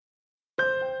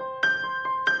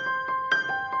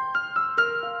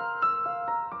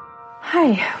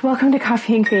Hi, welcome to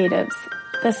Coffee and Creatives.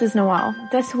 This is Noelle.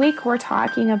 This week we're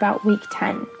talking about week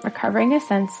 10, recovering a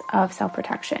sense of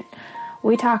self-protection.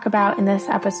 We talk about in this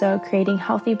episode creating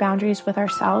healthy boundaries with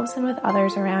ourselves and with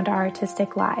others around our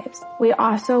artistic lives. We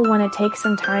also want to take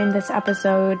some time this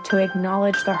episode to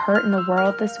acknowledge the hurt in the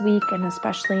world this week, and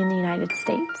especially in the United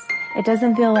States. It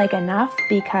doesn't feel like enough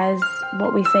because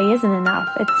what we say isn't enough.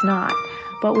 It's not.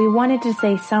 But we wanted to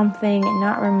say something and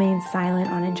not remain silent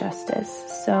on injustice.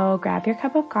 So grab your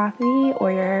cup of coffee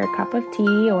or your cup of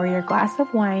tea or your glass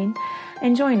of wine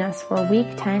and join us for week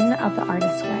 10 of The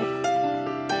Artist's Way.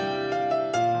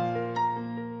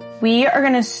 We are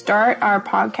going to start our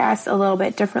podcast a little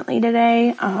bit differently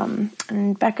today,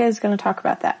 and Becca is going to talk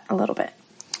about that a little bit.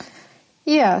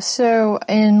 Yeah, so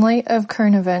in light of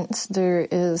current events, there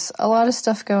is a lot of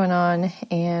stuff going on,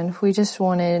 and we just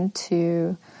wanted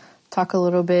to talk a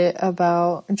little bit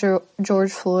about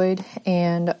George Floyd,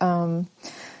 and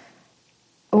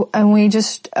we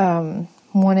just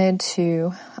wanted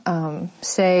to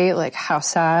say like how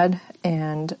sad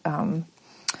and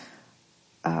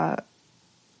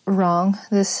wrong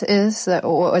this is, that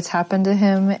what's happened to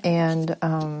him,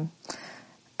 and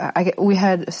we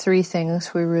had three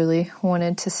things we really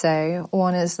wanted to say.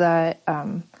 One is that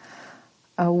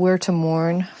we're to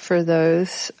mourn for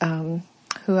those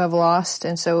who have lost,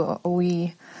 and so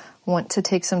we want to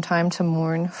take some time to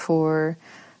mourn for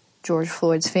George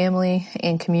Floyd's family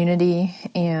and community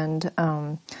and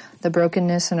the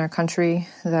brokenness in our country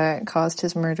that caused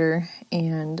his murder.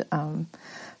 And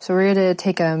so we're going to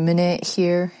take a minute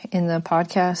here in the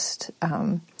podcast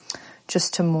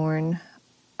just to mourn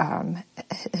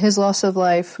his loss of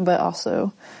life, but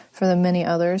also for the many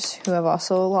others who have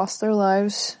also lost their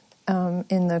lives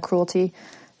in the cruelty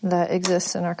that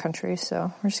exists in our country.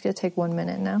 So we're just going to take 1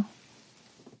 minute now.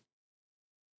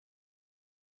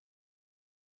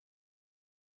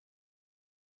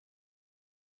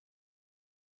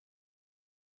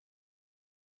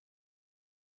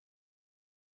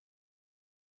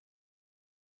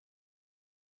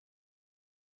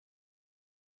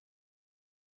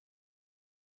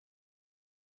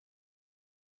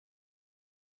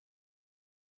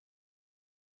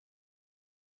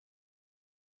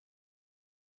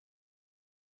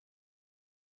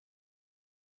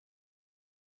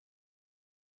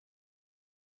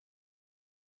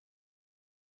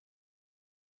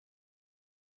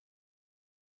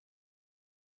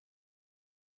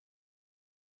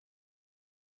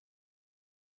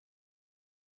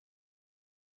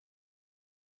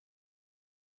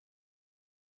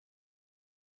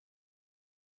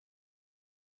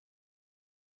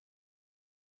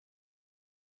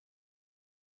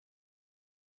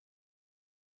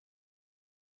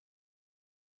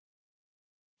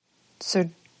 So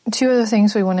two other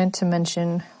things we wanted to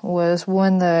mention was,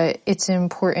 one, that it's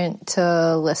important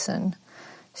to listen.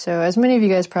 So as many of you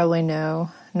guys probably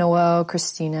know, Noelle,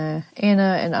 Christina,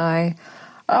 Anna, and I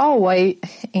are all white,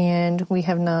 and we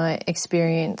have not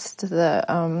experienced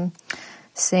the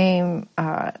same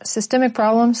systemic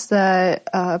problems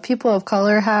that people of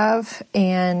color have.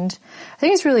 And I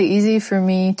think it's really easy for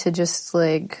me to just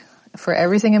for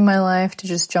everything in my life to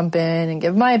just jump in and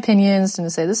give my opinions and to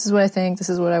say, this is what I think, this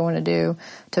is what I want to do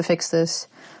to fix this.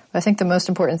 But I think the most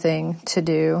important thing to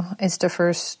do is to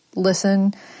first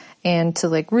listen, and to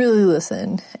really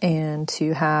listen, and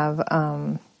to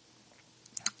have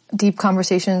deep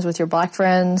conversations with your Black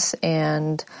friends,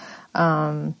 and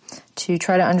to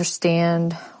try to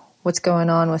understand what's going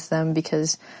on with them,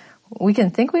 because we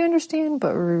can think we understand,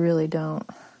 but we really don't.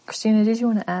 Christina, did you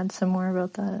want to add some more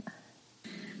about that?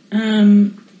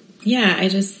 Yeah, I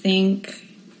just think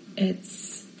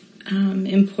it's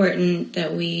important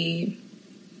that we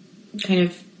kind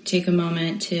of take a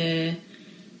moment to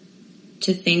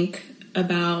think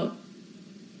about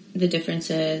the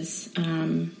differences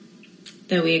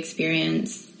that we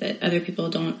experience that other people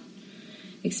don't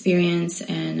experience,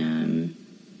 and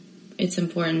it's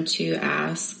important to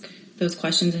ask those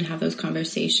questions and have those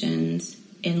conversations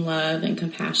in love and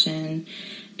compassion,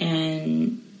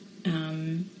 and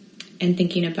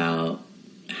thinking about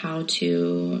how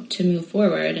to move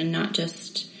forward and not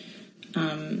just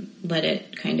let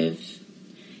it kind of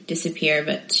disappear,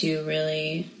 but to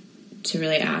really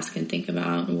ask and think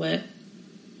about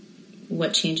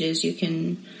what changes you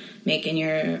can make in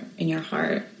your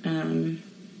heart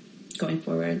going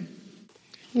forward.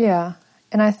 Yeah,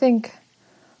 and I think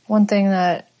one thing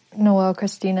that Noelle,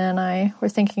 Christina, and I were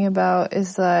thinking about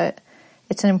is that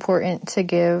it's important to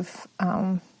give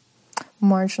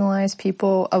marginalized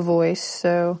people a voice.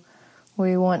 So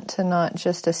we want to not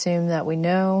just assume that we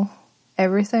know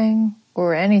everything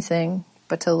or anything,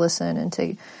 but to listen and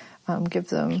to give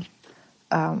them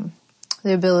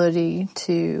the ability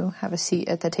to have a seat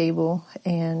at the table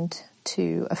and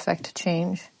to affect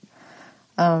change.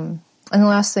 And the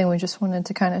last thing we just wanted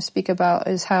to kind of speak about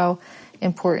is how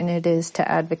important it is to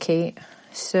advocate.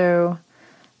 So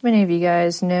many of you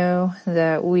guys know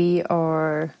that we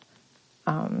are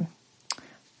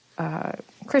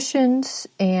Christians,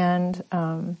 and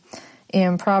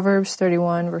in Proverbs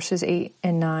 31 verses 8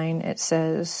 and 9 it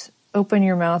says, "Open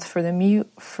your mouth for the mute,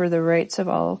 for the rights of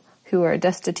all who are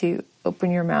destitute.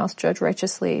 Open your mouth, judge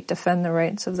righteously, defend the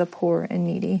rights of the poor and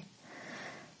needy."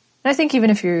 And I think even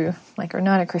if you are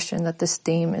not a Christian, that this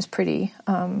theme is pretty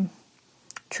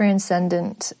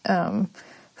transcendent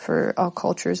for all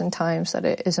cultures and times, that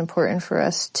it is important for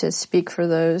us to speak for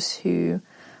those who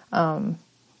are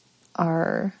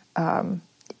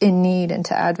in need, and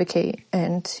to advocate,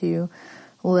 and to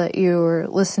let your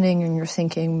listening and your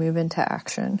thinking move into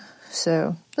action.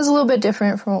 So it's a little bit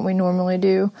different from what we normally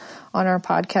do on our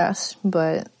podcast,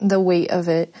 but the weight of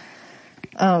it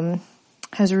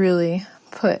has really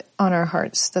put on our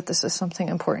hearts that this is something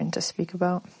important to speak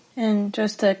about. And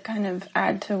just to kind of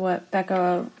add to what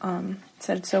Becca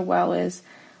said so well, is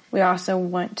we also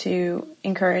want to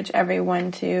encourage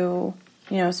everyone to,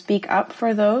 speak up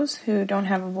for those who don't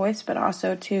have a voice, but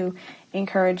also to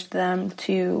encourage them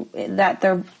to,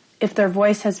 if their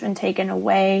voice has been taken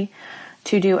away,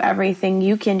 to do everything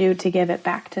you can do to give it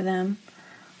back to them.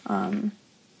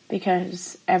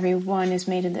 Because everyone is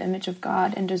made in the image of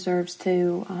God and deserves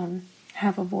to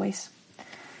have a voice.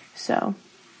 So,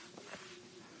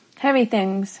 heavy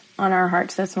things on our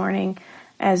hearts this morning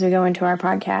as we go into our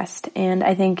podcast. And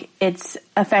I think it's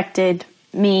affected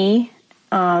me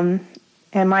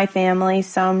and my family.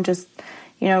 Some just,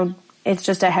 it's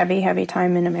just a heavy, heavy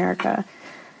time in America.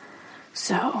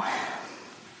 So,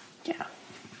 yeah.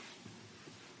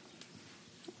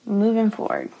 Moving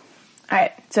forward. All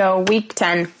right, so week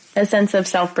 10, a sense of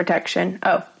self-protection.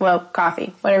 Oh, well,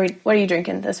 coffee. What are you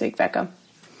drinking this week, Becca?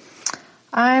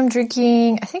 I'm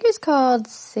drinking, I think it's called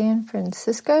San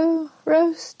Francisco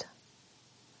Roast.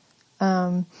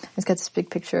 It's got this big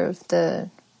picture of the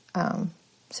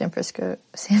San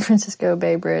Francisco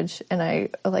Bay Bridge, and I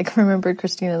remembered,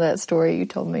 Christina, that story you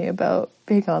told me about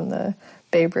being on the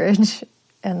Bay Bridge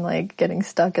and getting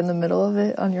stuck in the middle of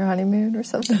it on your honeymoon or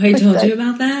something. Oh, I told you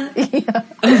about that? Yeah.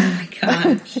 Oh my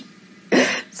gosh.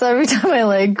 So every time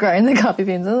I grind the coffee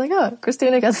beans, I'm like, oh,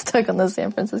 Christina got stuck on the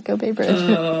San Francisco Bay Bridge.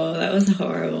 Oh, that was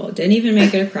horrible. Didn't even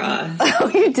make it across. Oh,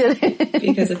 you didn't?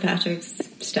 Because of Patrick's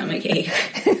stomach ache.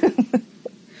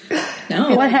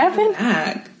 No. What happened?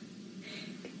 Back.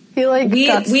 He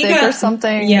got sick or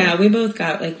something. Yeah, we both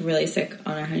got really sick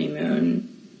on our honeymoon,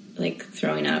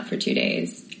 throwing up for 2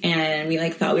 days. And we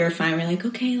thought we were fine. We're like,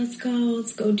 okay, let's go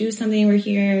do something. We're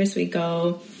here. So we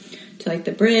go to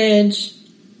the bridge,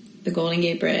 the Golden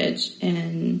Gate Bridge,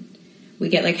 and we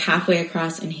get halfway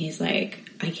across, and he's like,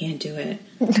 I can't do it.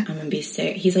 I'm gonna be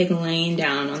sick. He's laying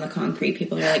down on the concrete.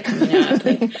 People are coming up,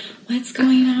 what's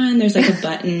going on? There's a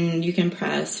button you can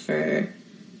press for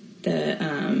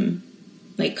the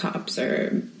cops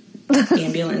or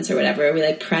ambulance or whatever.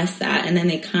 We press that, and then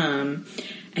they come,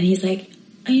 and he's like,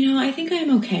 I think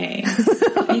I'm okay.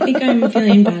 I think I'm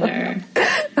feeling better.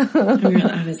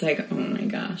 I was like, oh my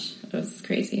gosh, that was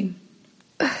crazy.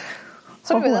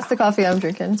 So anyway, that's the coffee I'm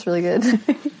drinking. It's really good.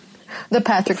 The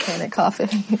Patrick Panic coffee.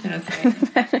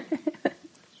 That's right.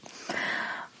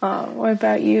 What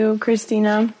about you,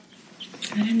 Christina?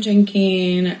 I'm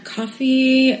drinking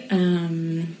coffee,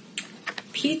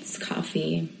 Peet's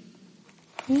coffee.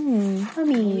 Yummy. What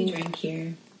we drink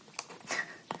here.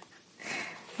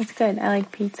 That's good. I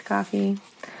like Peet's coffee.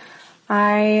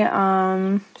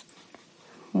 I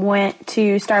went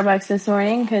to Starbucks this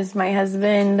morning because my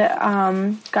husband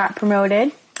got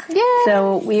promoted. Yay!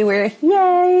 So we were,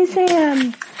 yay,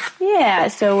 Sam! Yeah,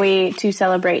 so to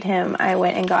celebrate him, I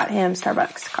went and got him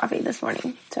Starbucks coffee this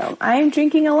morning. So I'm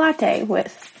drinking a latte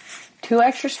with 2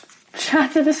 extra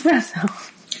shots of espresso.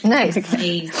 Nice.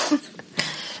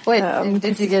 Wait,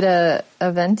 did you get a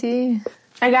venti?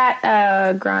 I got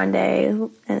a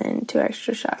grande and then 2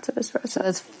 extra shots of espresso. So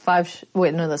that's 5.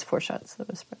 Wait, no, that's 4 shots of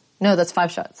espresso. No, that's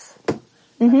 5 shots.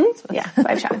 Mm-hmm. Yeah,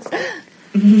 5 shots.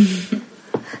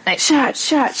 Nice.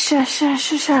 Shots,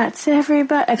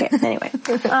 everybody. Okay, anyway.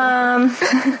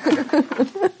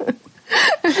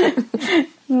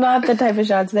 Not the type of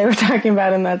shots they were talking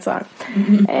about in that song.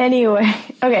 Mm-hmm. Anyway,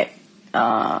 okay.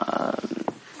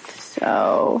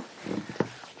 So,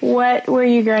 what were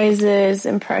you guys'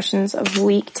 impressions of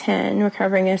week 10,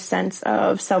 recovering a sense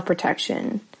of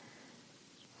self-protection?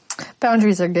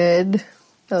 Boundaries are good.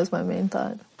 That was my main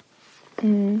thought.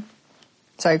 Mm.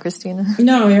 Sorry, Christina.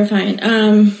 No, you're fine.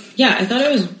 Yeah, I thought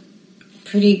it was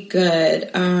pretty good.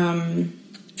 I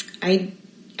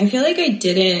feel like I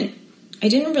didn't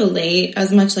relate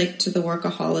as much like to the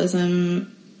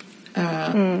workaholism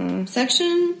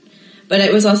section, but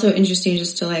it was also interesting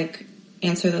just to like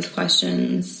answer those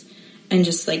questions and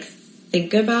just like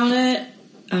think about it.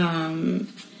 And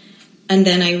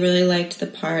then I really liked the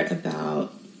part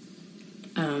about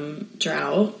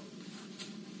drought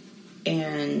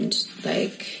and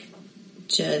like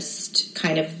just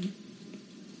kind of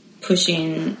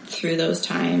pushing through those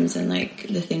times and like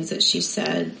the things that she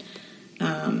said,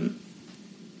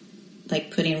 like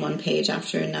putting one page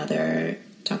after another,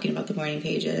 talking about the morning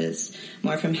pages,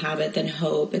 more from habit than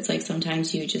hope. It's like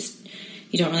sometimes you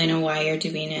don't really know why you're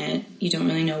doing it. You don't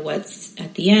really know what's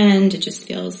at the end. It just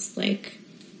feels like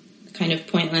kind of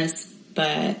pointless,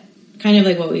 but kind of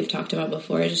like what we've talked about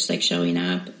before, just like showing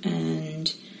up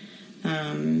and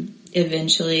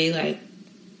eventually like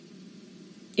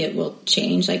it will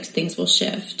change, like things will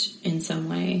shift in some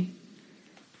way.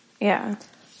 Yeah.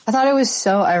 I thought it was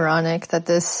so ironic that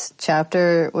this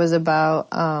chapter was about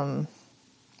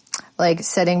like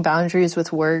setting boundaries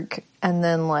with work, and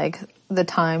then like the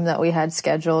time that we had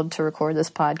scheduled to record this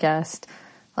podcast,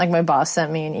 like my boss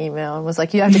sent me an email and was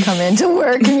like, you have to come into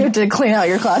work and you have to clean out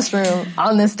your classroom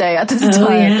on this day at this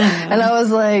time. Yeah. And I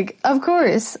was like, of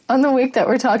course, on the week that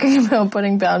we're talking about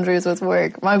putting boundaries with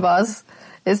work, my boss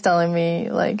is telling me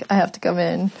like I have to come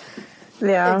in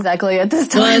exactly at this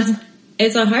time. Well,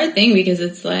 it's a hard thing because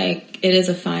it's like, it is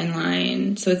a fine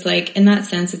line. So it's like, in that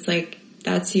sense, it's like,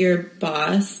 that's your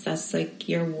boss, that's like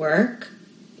your work,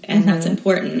 and that's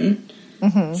important.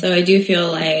 So I do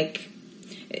feel like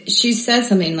she said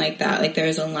something like that, like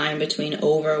there's a line between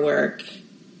overwork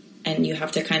and you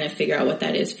have to kind of figure out what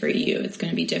that is for you. It's going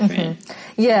to be different.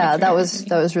 Yeah, that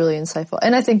was really insightful.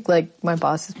 And I think like my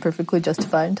boss is perfectly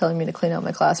justified in telling me to clean out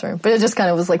my classroom. But it just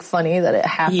kind of was like funny that it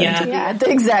happened to be at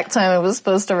the exact time I was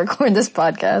supposed to record this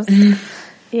podcast.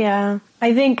 Yeah.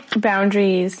 I think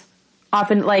boundaries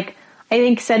often, like, I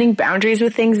think setting boundaries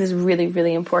with things is really,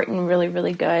 really important and really,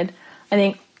 really good. I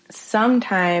think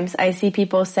sometimes I see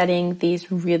people setting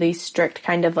these really strict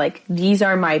kind of like, these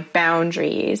are my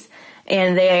boundaries.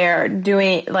 And they are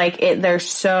doing, like, they're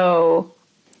so,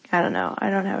 I don't know. I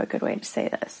don't have a good way to say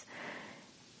this.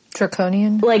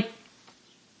 Draconian? Like,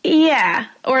 yeah.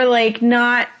 Or, like,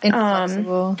 not,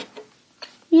 inflexible.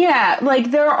 Yeah.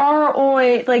 Like, there are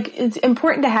always, like, it's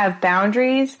important to have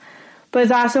boundaries, but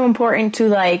it's also important to,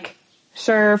 like,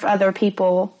 serve other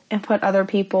people and put other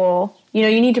people, you know,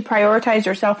 you need to prioritize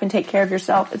yourself and take care of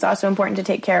yourself. It's also important to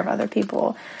take care of other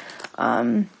people.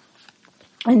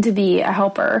 And to be a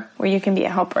helper, where you can be a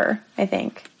helper, I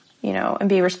think, you know, and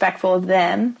be respectful of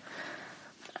them.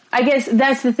 I guess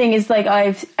that's the thing is like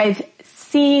I've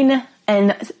seen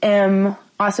and am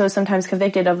also sometimes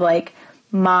convicted of like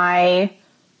my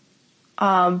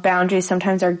boundaries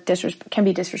sometimes are can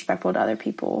be disrespectful to other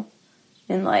people,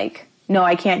 and like, no,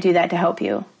 I can't do that to help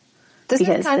you. This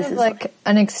is kind of like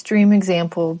an extreme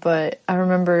example, but I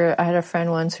remember I had a friend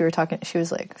once who were talking, she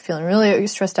was like feeling really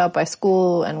stressed out by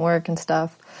school and work and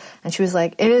stuff. And she was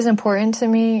like, it is important to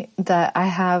me that I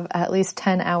have at least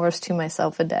 10 hours to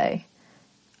myself a day.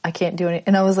 I can't do any.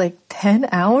 And I was like, 10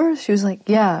 hours? She was like,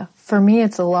 yeah, for me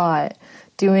it's a lot.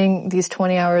 Doing these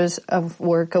 20 hours of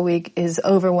work a week is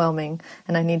overwhelming,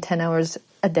 and I need 10 hours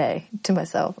a day to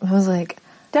myself. And I was like,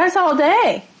 that's all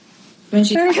day.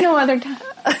 There's no other time.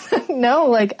 No,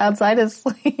 like outside of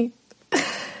sleep.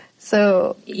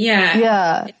 So,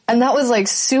 yeah. And that was like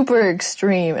super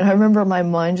extreme. And I remember my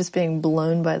mind just being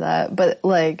blown by that. But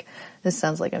like, this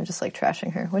sounds like I'm just like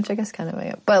trashing her, which I guess kind of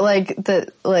am. But like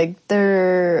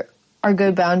there are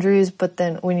good boundaries, but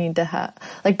then we need to have,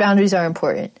 like, boundaries are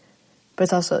important. But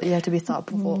it's also, you have to be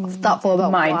thoughtful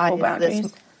about mindful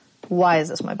boundaries. Why is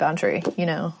this my boundary? You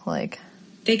know, like.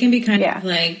 They can be kind of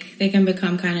like, they can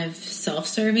become kind of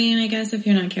self-serving, I guess, if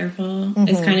you're not careful.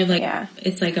 It's kind of like,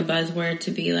 it's like a buzzword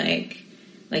to be like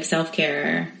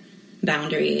self-care,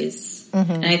 boundaries.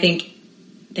 And I think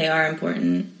they are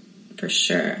important for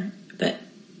sure. But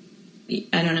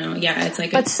I don't know. Yeah, it's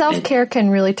like. But self-care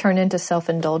can really turn into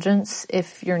self-indulgence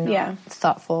if you're not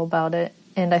thoughtful about it.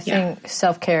 And I think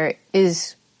self-care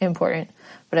is important,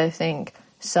 but I think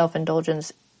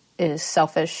self-indulgence is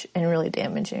selfish and really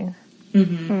damaging.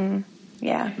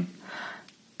 Yeah.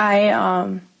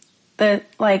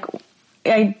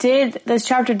 This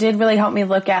chapter did really help me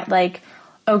look at like,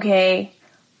 okay,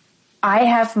 I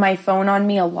have my phone on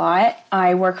me a lot.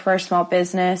 I work for a small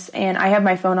business and I have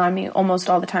my phone on me almost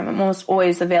all the time. I'm almost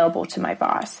always available to my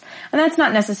boss. And that's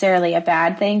not necessarily a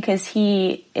bad thing because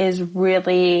he is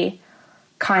really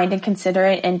kind and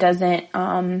considerate and doesn't,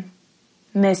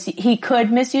 he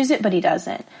could misuse it, but he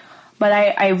doesn't. But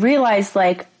I realized,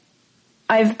 like,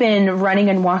 I've been running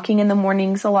and walking in the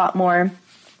mornings a lot more.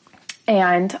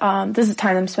 And this is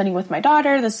time I'm spending with my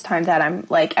daughter. This is time that I'm,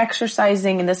 like,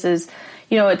 exercising. And this is,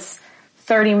 you know, it's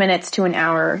 30 minutes to an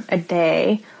hour a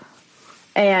day.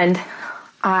 And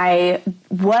I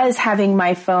was having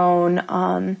my phone,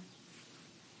 I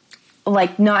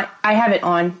have it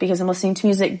on because I'm listening to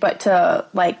music, but to,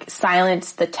 like,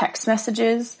 silence the text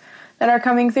messages that are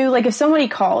coming through. Like, if somebody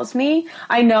calls me,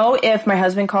 I know if my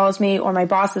husband calls me or my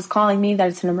boss is calling me that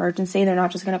it's an emergency. They're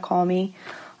not just going to call me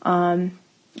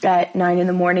at 9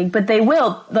 a.m, but they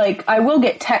will, like, I will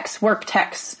get work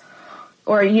texts,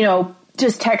 or, you know,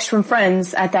 just texts from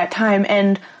friends at that time,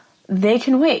 and they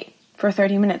can wait for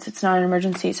 30 minutes. It's not an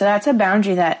emergency. So that's a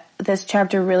boundary that this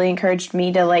chapter really encouraged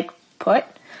me to, like, put.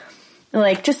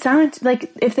 Like, just silence,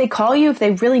 like, if they call you, if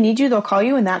they really need you, they'll call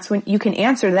you, and that's when you can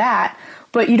answer that.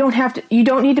 But you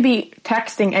don't need to be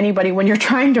texting anybody when you're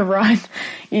trying to run,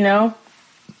 you know?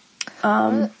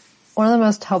 One of the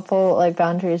most helpful, like,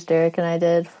 boundaries Derek and I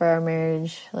did for our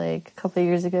marriage, like, a couple of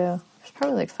years ago, it's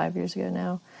probably like 5 years ago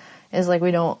now, is, like,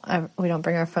 we don't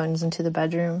bring our phones into the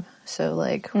bedroom. So,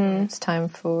 like, when it's time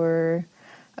for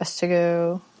us to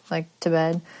go, like, to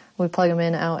bed, we plug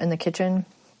them out in the kitchen.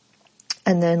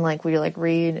 And then, like, we, like,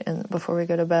 read and before we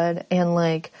go to bed. And,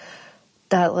 like,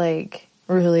 that, like,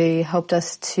 really helped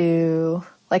us to,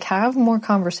 like, have more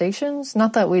conversations.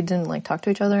 Not that we didn't, like, talk to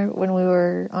each other when we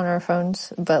were on our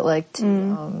phones, but, like,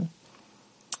 to,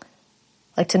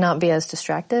 to not be as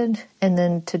distracted. And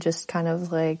then to just kind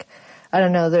of, like, I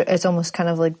don't know, it's almost kind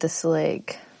of like this,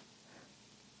 like,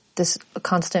 this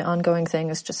constant ongoing thing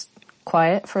is just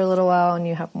quiet for a little while, and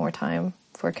you have more time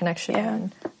for connection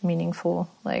and meaningful,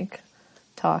 like,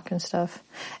 talk and stuff.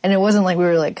 And it wasn't like we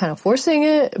were, like, kind of forcing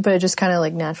it, but it just kind of,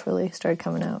 like, naturally started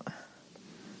coming out.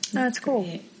 That's cool.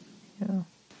 Yeah.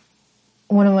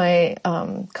 One of my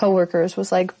coworkers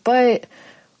was like, but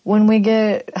when we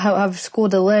have school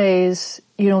delays,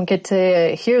 you don't get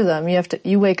to hear them.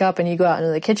 You wake up and you go out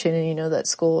into the kitchen and you know that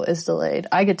school is delayed.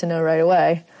 I get to know right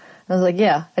away. I was like,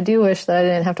 yeah, I do wish that I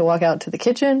didn't have to walk out to the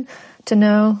kitchen to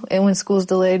know and when school's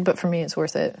delayed, but for me it's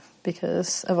worth it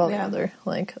because of all the other,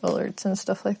 like, alerts and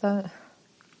stuff like that.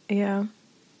 Yeah.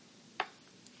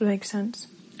 It makes sense.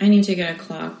 I need to get a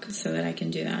clock so that I can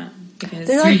do that. Because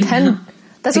they're like 10.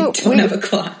 That's what we don't have a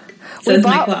clock. So it's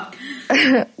my clock.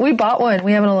 We bought one.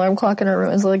 We have an alarm clock in our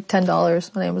room. It's like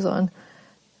 $10 on Amazon.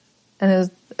 And it was,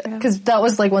 because that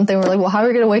was like one thing we're like, well, how are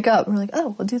we going to wake up? And we're like,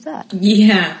 oh, we'll do that.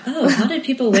 Yeah. Oh, how did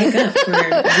people wake up for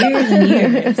years and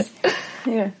years?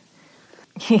 Yeah.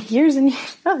 Years and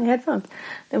years. Oh, they had phones.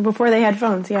 Before they had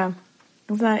phones, yeah.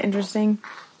 Isn't that interesting?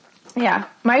 Yeah.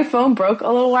 My phone broke a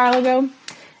little while ago.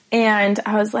 And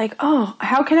I was like, oh,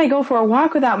 how can I go for a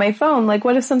walk without my phone? Like,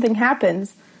 what if something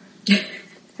happens?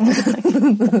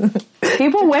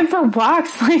 People went for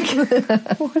walks. Like,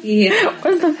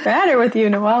 what's the matter with you,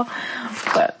 Noelle?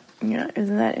 But, yeah,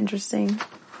 isn't that interesting?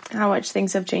 How much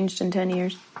things have changed in 10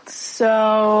 years.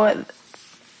 So,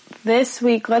 this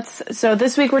week we're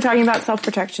talking about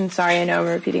self-protection. Sorry, I know I'm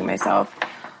repeating myself.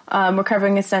 We're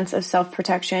covering a sense of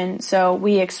self-protection. So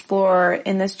we explore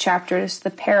in this chapter just the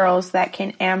perils that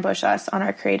can ambush us on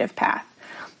our creative path.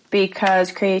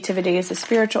 Because creativity is a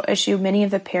spiritual issue, many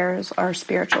of the perils are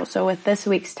spiritual. So with this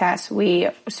week's test, we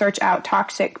search out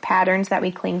toxic patterns that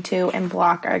we cling to and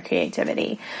block our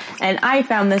creativity. And I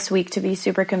found this week to be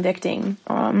super convicting,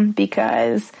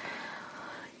 because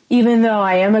even though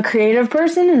I am a creative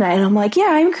person and I'm like, yeah,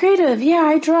 I'm creative. Yeah,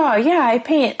 I draw. Yeah, I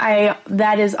paint.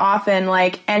 That is often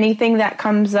like anything that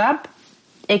comes up,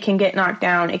 it can get knocked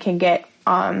down. It can get,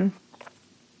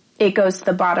 it goes to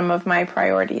the bottom of my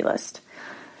priority list.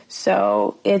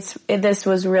 So this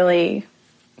was really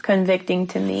convicting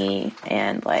to me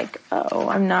and like,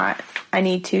 I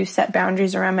need to set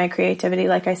boundaries around my creativity.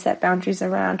 Like I set boundaries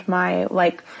around my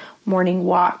like morning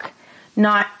walk,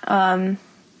 not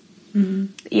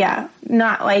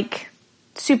like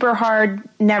super hard,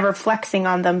 never flexing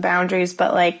on them boundaries,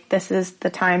 but like, this is the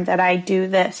time that I do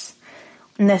this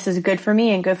and this is good for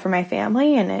me and good for my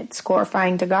family and it's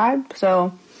glorifying to God.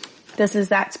 So this is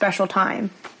that special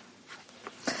time.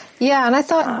 Yeah. And I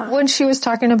thought when she was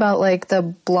talking about like the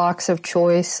blocks of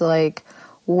choice, like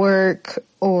work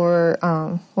or,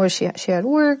 she had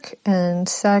work and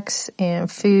sex and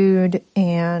food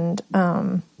and,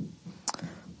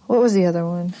 what was the other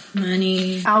one?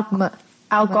 Money.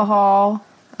 Alcohol.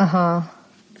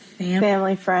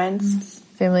 Family, friends.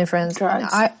 Family, friends.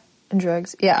 Drugs.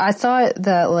 Drugs. Yeah, I thought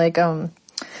that like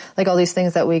like all these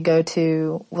things that we go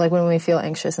to, like when we feel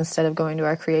anxious, instead of going to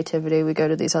our creativity, we go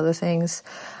to these other things.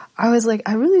 I was like,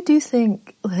 I really do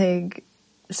think like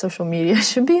social media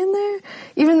should be in there,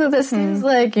 even though this is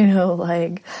like, you know,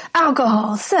 like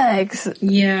alcohol, sex.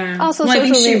 Yeah. Also, well, I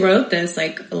think she media. wrote this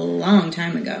like a long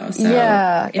time ago. So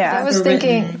yeah. I was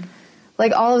thinking,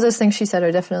 like all of those things she said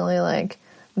are definitely like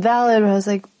valid. But I was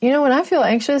like, you know, when I feel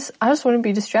anxious, I just want to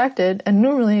be distracted, and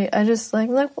normally I just like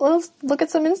well, let's look at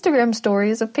some Instagram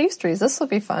stories of pastries. This will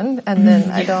be fun, and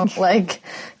then I don't like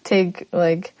take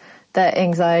like that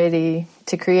anxiety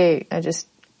to create. I just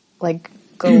like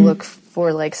go look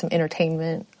for like some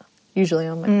entertainment, usually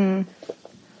on my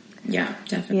Yeah,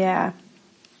 definitely.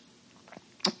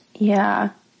 Yeah.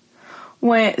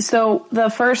 So the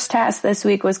first task this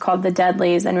week was called the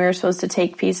Deadlies, and we were supposed to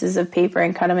take pieces of paper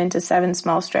and cut them into 7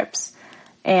 small strips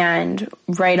and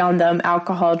write on them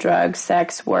alcohol, drugs,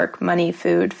 sex, work, money,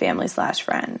 food,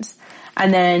 family/friends.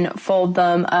 And then fold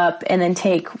them up and then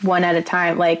take one at a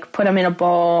time, like put them in a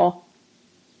bowl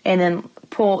and then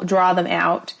draw them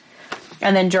out.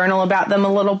 And then journal about them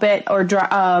a little bit, or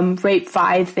rate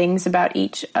 5 things about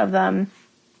each of them.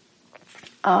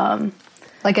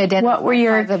 like identify What were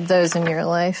your 5 of those in your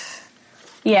life?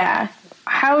 Yeah.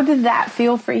 How did that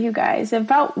feel for you guys? It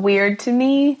felt weird to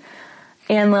me,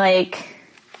 and like,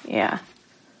 yeah,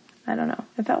 I don't know.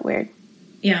 It felt weird.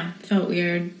 Yeah, it felt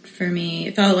weird for me.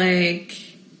 It felt like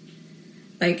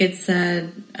it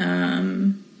said,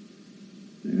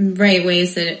 right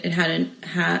ways that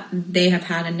they have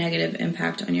had a negative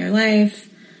impact on your life.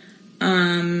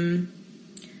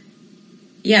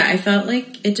 Yeah, I felt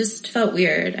like it just felt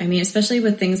weird. I mean, especially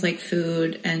with things like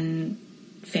food and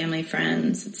family,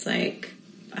 friends. It's like,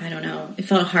 I don't know. It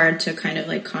felt hard to kind of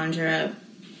like conjure up,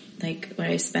 like, would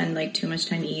I spend like too much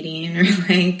time eating or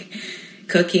like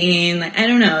cooking? Like, I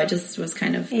don't know. It just was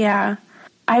kind of. Yeah.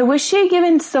 I wish she had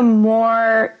given some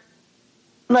more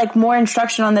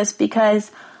instruction on this,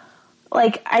 because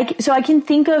like I can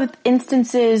think of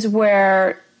instances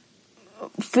where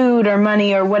food or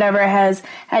money or whatever has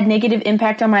had negative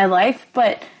impact on my life,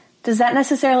 but does that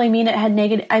necessarily mean it had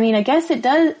negative? I mean, I guess it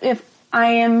does if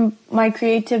my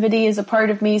creativity is a part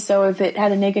of me, so if it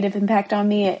had a negative impact on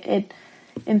me, it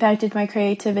impacted my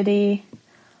creativity.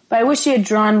 But I wish she had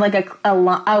drawn like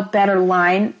a better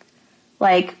line,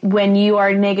 like when you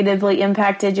are negatively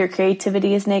impacted, your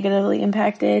creativity is negatively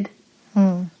impacted.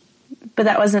 But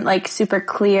that wasn't like super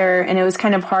clear, and it was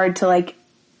kind of hard to like,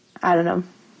 I don't know.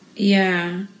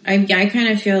 Yeah, I kind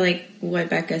of feel like what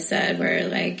Becca said, where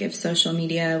like if social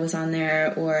media was on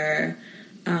there or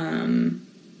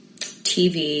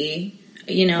TV,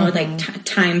 you know, like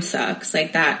time sucks,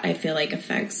 like that. I feel like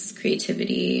affects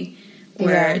creativity, or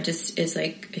it just is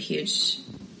like a huge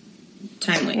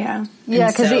time waste. Yeah,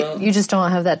 because you just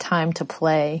don't have that time to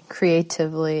play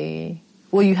creatively.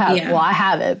 Well, you have. Yeah. Well, I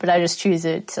have it, but I just choose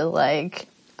it to like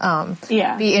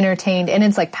be entertained, and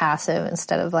it's like passive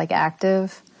instead of like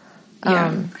active.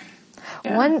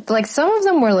 One, like some of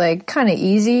them were like kind of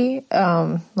easy,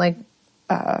 like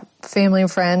family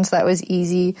and friends, that was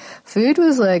easy. Food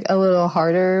was like a little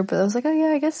harder, but I was like, oh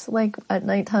yeah, I guess like at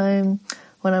nighttime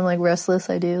when I'm like restless,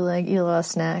 I do like eat a lot of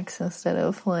snacks instead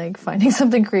of like finding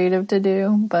something creative to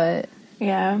do. But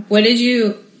yeah. What did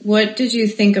you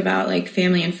think about like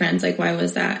family and friends? Like, why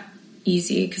was that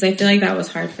easy? Because I feel like that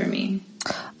was hard for me.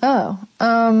 Oh,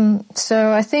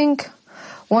 so I think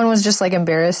one was just like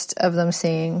embarrassed of them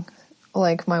seeing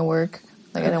like my work.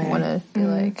 Like I don't want to be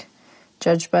like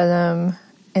judged by them.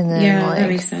 And then like, that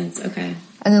makes sense. Okay.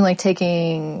 And then like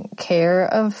taking care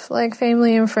of like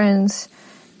family and friends,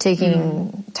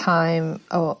 taking time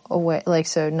away, like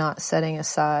so not setting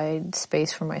aside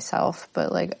space for myself,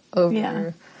 but like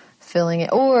filling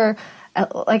it, or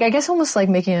like I guess almost like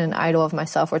making an idol of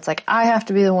myself, where it's like I have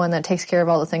to be the one that takes care of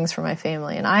all the things for my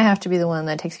family, and I have to be the one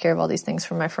that takes care of all these things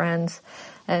for my friends.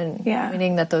 And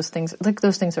meaning that those things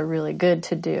are really good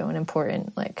to do and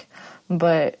important, like,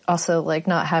 but also like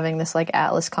not having this like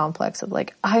Atlas complex of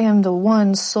like, I am the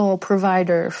one sole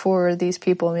provider for these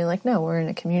people. I mean, like, no, we're in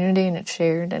a community and it's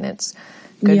shared, and it's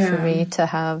good for me to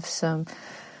have some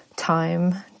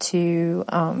time to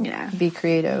be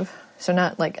creative. So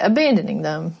not like abandoning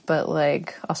them, but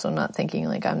like also not thinking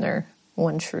like I'm their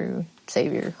one true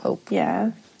savior, hope.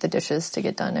 Yeah. The dishes to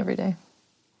get done every day.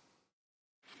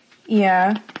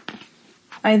 Yeah,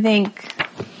 I think.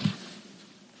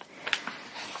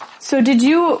 So did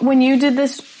you, when you did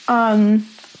this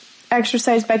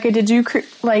exercise, Becca, did you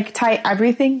like tie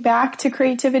everything back to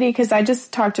creativity? Because I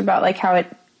just talked about like how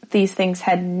these things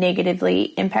had negatively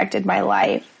impacted my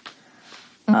life,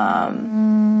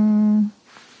 and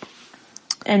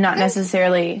not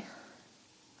necessarily.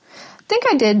 think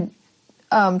I did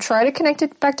try to connect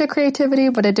it back to creativity,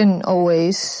 but it didn't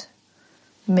always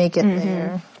make it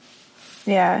there.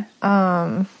 Yeah.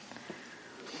 I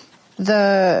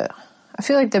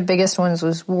feel like the biggest ones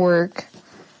was work,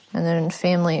 and then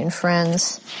family and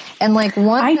friends, and like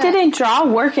I didn't draw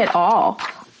work at all.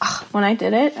 When I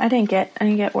did it, I didn't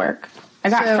get work. I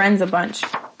got friends a bunch.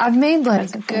 I've made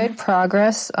like good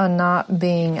progress on not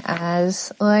being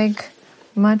as like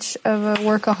much of a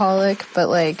workaholic, but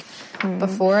like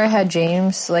before I had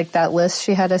James, like that list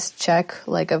she had us check,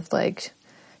 like of like,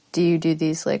 do you do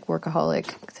these like workaholic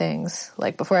things?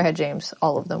 Like before I had James,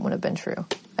 all of them would have been true.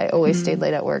 I always stayed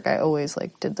late at work. I always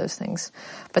like did those things.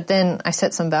 But then I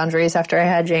set some boundaries after I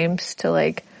had James to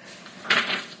like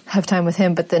have time with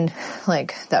him. But then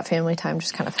like that family time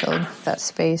just kind of filled that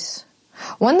space.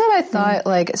 One that I thought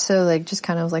like, so like just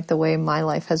kind of like the way my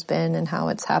life has been and how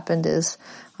it's happened is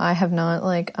I have not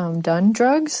like done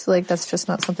drugs. Like that's just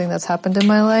not something that's happened in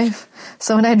my life.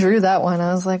 So when I drew that one,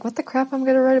 I was like, what the crap I'm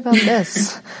going to write about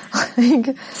this?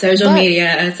 Like, social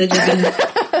media.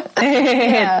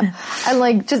 yeah. And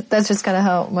like that's just kind of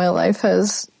how my life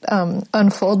has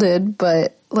unfolded.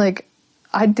 But like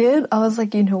I was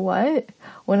like, you know what?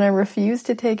 When I refuse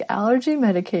to take allergy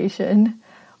medication,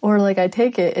 or like I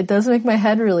take it, it does make my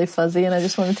head really fuzzy and I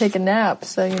just want to take a nap.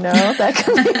 So, you know, that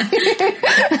could be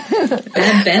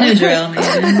Benadryl,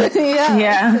 man.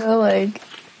 Yeah. So, like,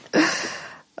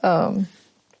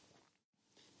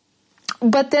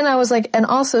 but then I was like, and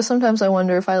also sometimes I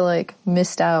wonder if I like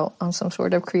missed out on some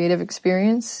sort of creative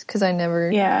experience because I never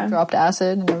dropped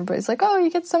acid, and everybody's like, oh, you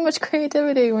get so much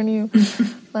creativity when you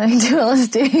like do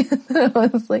LSD. I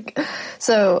was like,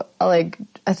 so like,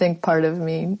 I think part of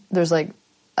me, there's like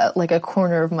a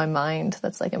corner of my mind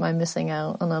that's like, am I missing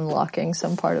out on unlocking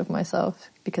some part of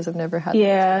myself because I've never had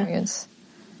that experience?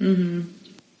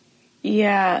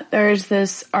 Yeah, there's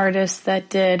this artist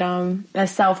that did a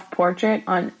self-portrait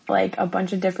on like a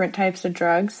bunch of different types of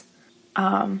drugs,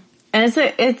 and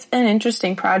it's an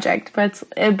interesting project, but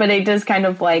it does kind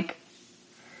of like,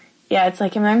 it's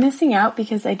like, am I missing out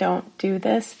because I don't do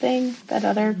this thing that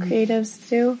other creatives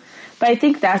do? But I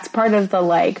think that's part of the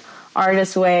like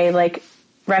artist way, like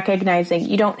recognizing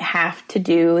you don't have to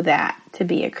do that to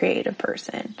be a creative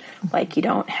person. Like you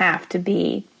don't have to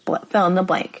be fill in the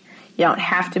blank. You don't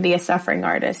have to be a suffering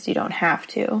artist. You don't have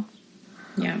to.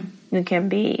 Yeah. You can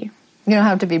be. You don't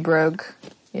have to be broke.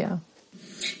 Yeah.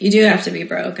 You do have to be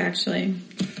broke, actually.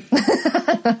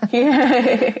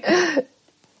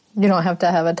 You don't have to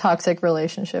have a toxic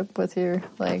relationship with your,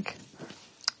 like,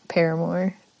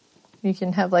 paramour. You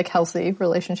can have, like, healthy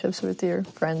relationships with your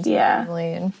friends and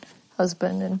family and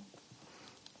husband and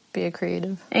be a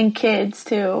creative. And kids,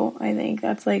 too. I think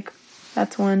that's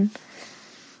one.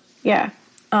 Yeah.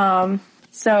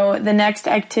 So the next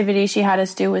activity she had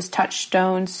us do was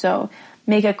touchstones. So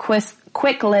make a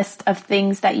quick list of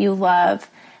things that you love,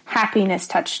 happiness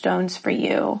touchstones for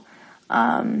you.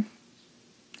 And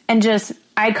just,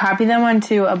 I copy them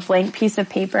onto a blank piece of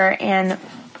paper and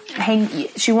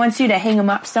she wants you to hang them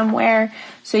up somewhere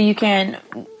so you can,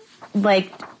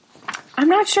 like, I'm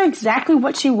not sure exactly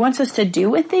what she wants us to do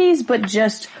with these, but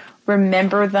just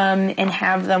remember them and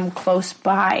have them close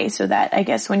by so that I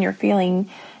guess when you're feeling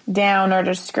down or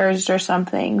discouraged or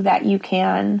something that you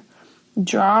can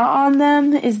draw on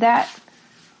them. Is that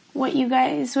what you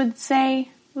guys would say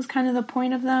was kind of the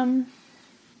point of them?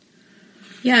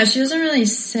 Yeah, she doesn't really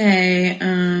say,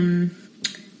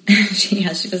 she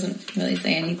doesn't really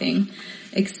say anything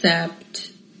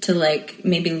except to like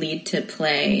maybe lead to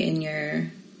play in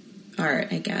your art,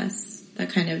 I guess.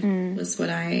 That kind of was what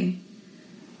I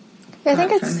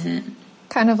think it's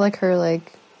kind of like her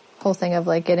like whole thing of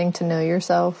like getting to know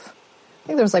yourself. I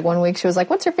think there was like one week she was like,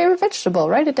 what's your favorite vegetable?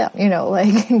 Write it down. You know,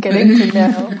 like getting to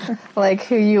know like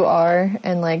who you are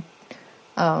and like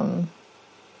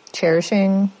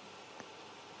cherishing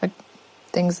like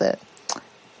things that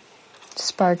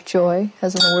spark joy,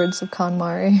 as in the words of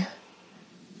KonMari.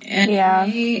 And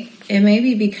it may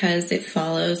be because it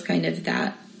follows kind of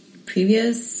that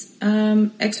previous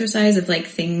exercise of like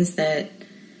things that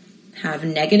have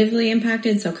negatively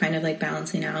impacted, so kind of like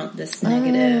balancing out this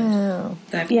negative.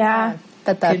 That's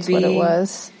what it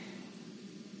was.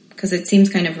 Because it seems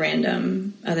kind of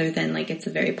random, other than like it's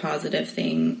a very positive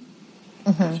thing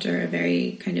after a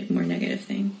very kind of more negative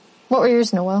thing. What were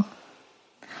yours, Noelle?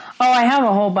 Oh, I have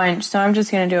a whole bunch, so I'm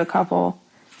just going to do a couple.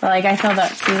 But like I filled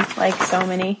up like so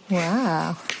many.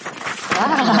 Wow.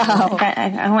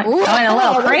 I went a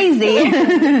little crazy.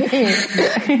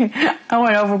 I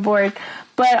went overboard.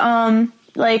 But,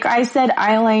 like I said,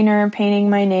 eyeliner, painting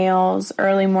my nails,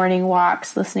 early morning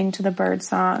walks, listening to the bird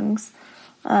songs.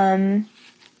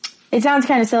 it sounds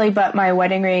kind of silly, but my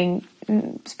wedding ring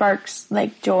sparks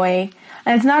like joy.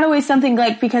 And it's not always something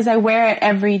like, because I wear it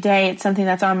every day, it's something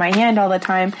that's on my hand all the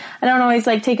time. I don't always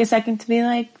like take a second to be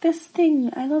like, this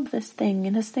thing, I love this thing,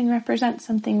 and this thing represents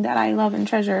something that I love and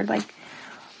treasure. Like,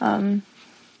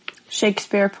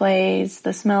 Shakespeare plays,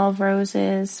 the smell of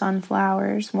roses,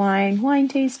 sunflowers, wine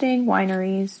tasting,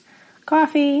 wineries,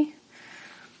 coffee,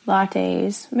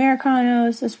 lattes,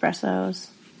 Americanos, espressos.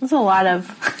 There's a lot of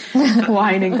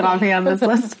wine and coffee on this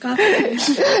list. Coffee, and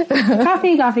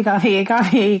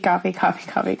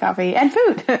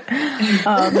food.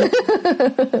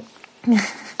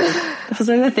 Those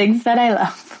are the things that I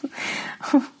love.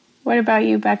 What about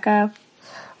you, Becca?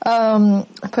 I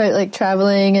put like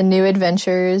traveling and new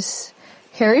adventures.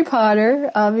 Harry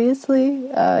Potter,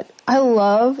 obviously. I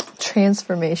love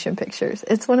transformation pictures.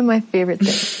 It's one of my favorite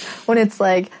things. When it's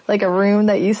like a room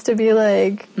that used to be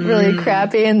like really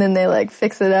crappy and then they like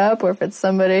fix it up, or if it's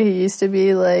somebody who used to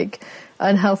be like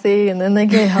unhealthy and then they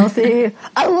get healthy.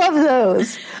 I love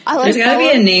those. There's gotta be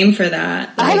a name for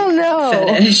that. Like, I don't know.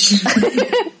 Fetish.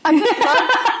 I just love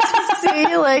to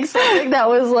see like something that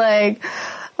was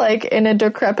like in a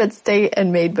decrepit state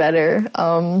and made better.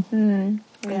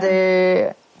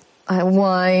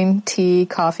 Wine, tea,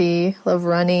 coffee, love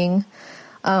running.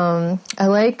 I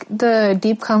like the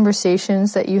deep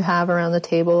conversations that you have around the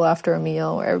table after a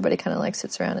meal where everybody kind of like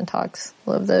sits around and talks.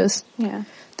 Love those. Yeah.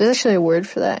 There's actually a word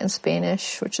for that in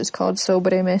Spanish, which is called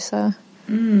sobremesa.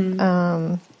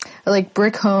 I like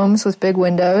brick homes with big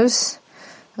windows.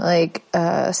 I like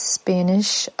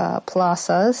Spanish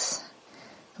plazas.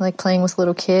 I like playing with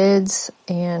little kids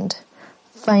and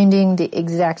finding the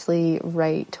exactly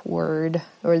right word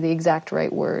or the exact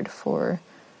right word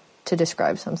to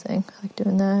describe something. I like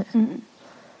doing that. And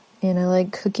I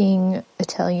like cooking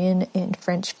Italian and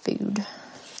French food.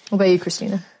 What about you,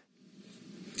 Christina?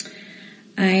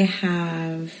 I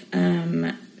have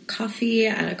coffee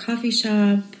at a coffee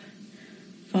shop,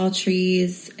 fall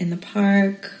trees in the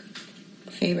park,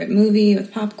 favorite movie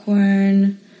with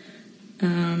popcorn,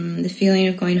 the feeling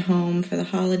of going home for the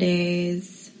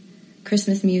holidays,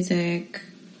 Christmas music,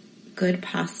 good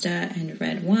pasta and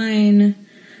red wine,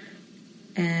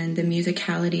 and the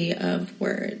musicality of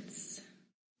words.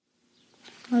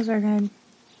 Those are good.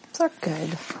 Those are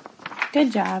good.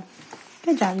 Good job.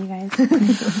 Good job, you guys.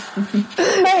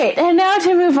 Right, and now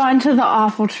to move on to the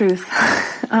awful truth.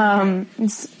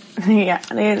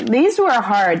 These were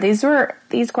hard.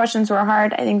 These questions were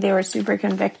hard. I think they were super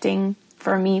convicting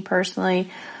for me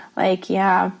personally.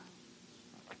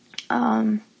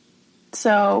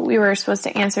 So we were supposed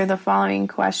to answer the following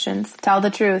questions. Tell the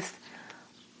truth.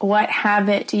 What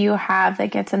habit do you have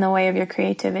that gets in the way of your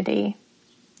creativity?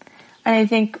 And I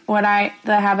think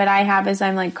the habit I have is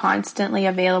I'm like constantly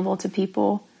available to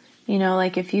people. You know,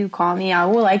 like if you call me, I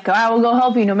will go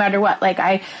help you no matter what. Like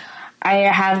I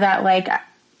have that like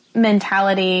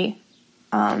mentality,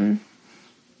 of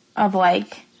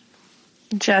like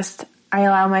just I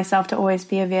allow myself to always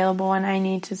be available, and I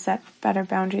need to set better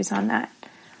boundaries on that.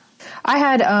 I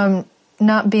had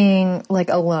not being like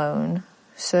alone.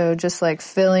 So just like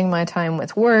filling my time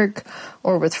with work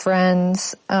or with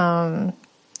friends,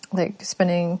 like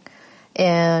spending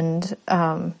and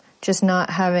just not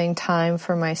having time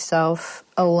for myself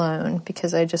alone,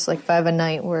 because I just like if I have a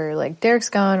night where like Derek's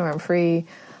gone or I'm free, I'm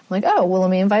like, oh, well,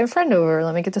 let me invite a friend over.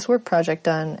 Let me get this work project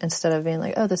done, instead of being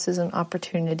like, oh, this is an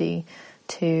opportunity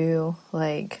to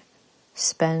like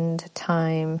spend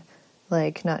time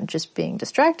like not just being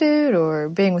distracted or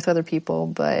being with other people,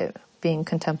 but being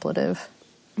contemplative.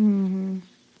 Mm-hmm.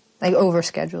 Like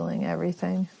overscheduling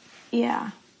everything.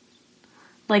 Yeah.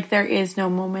 Like there is no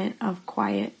moment of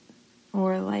quiet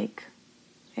or like,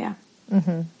 yeah.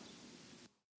 Mm-hmm.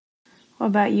 What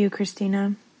about you,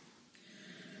 Christina?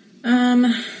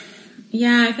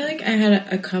 Yeah, I feel like I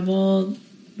had a couple,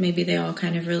 maybe they all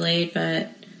kind of relate, but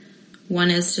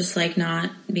one is just like not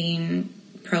being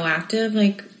proactive,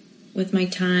 like with my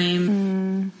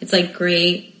time. It's like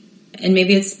great. And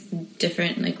maybe it's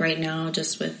different like right now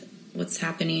just with what's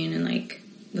happening and like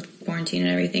with quarantine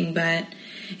and everything, but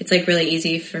it's like really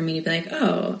easy for me to be like,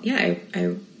 oh yeah,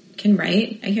 I can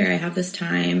write. I have this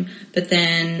time. But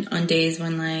then on days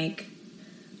when like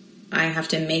I have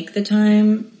to make the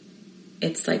time,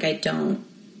 it's like I don't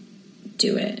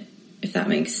do it, if that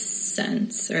makes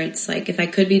sense. Or it's like if I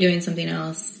could be doing something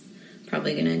else,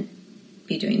 probably gonna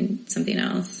be doing something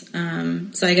else.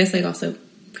 So I guess like also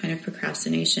kind of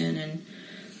procrastination and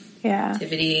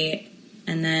activity.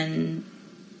 And then,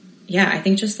 I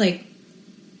think just like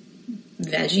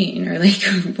vegging or like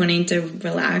wanting to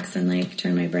relax and like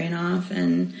turn my brain off.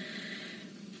 And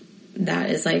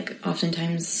that is like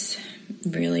oftentimes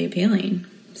really appealing.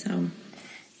 So,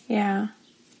 yeah.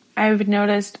 I've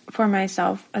noticed for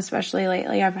myself, especially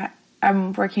lately,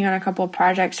 I'm working on a couple of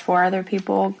projects for other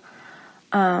people,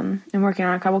 and working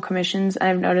on a couple commissions. And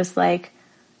I've noticed, like,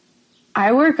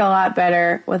 I work a lot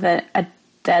better with a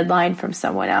deadline from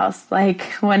someone else. Like,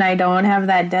 when I don't have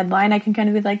that deadline, I can kind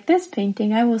of be like, this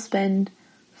painting I will spend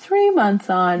 3 months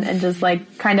on, and just,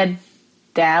 like, kind of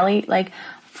dally, like,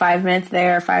 5 minutes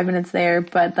there, 5 minutes there,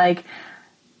 but, like,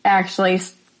 actually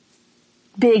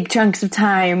big chunks of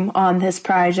time on this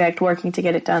project working to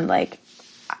get it done. Like,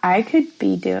 I could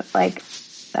be like,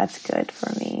 that's good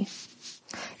for me.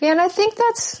 Yeah, and I think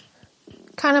that's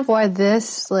kind of why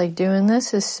this, like, doing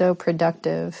this is so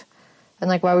productive. And,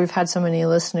 like, why we've had so many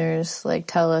listeners, like,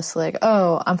 tell us, like,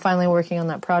 oh, I'm finally working on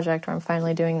that project, or I'm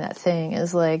finally doing that thing,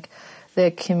 is, like,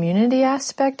 the community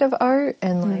aspect of art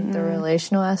and, like, the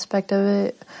relational aspect of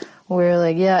it, where,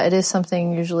 like, yeah, it is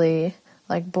something usually,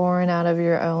 like, born out of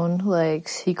your own, like,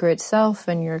 secret self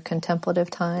and your contemplative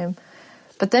time.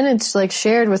 But then it's, like,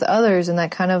 shared with others, and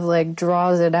that kind of, like,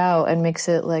 draws it out and makes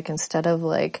it, like, instead of,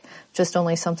 like, just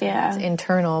only something that's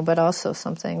internal, but also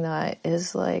something that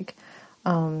is, like,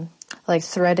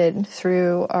 threaded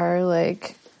through our,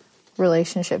 like,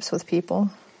 relationships with people.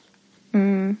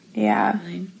 Yeah,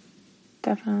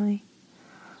 definitely.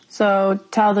 So,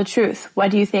 tell the truth.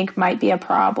 What do you think might be a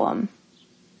problem?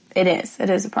 It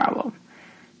is a problem.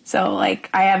 So, like,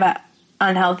 I have an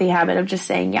unhealthy habit of just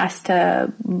saying yes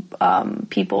to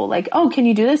people. Like, oh, can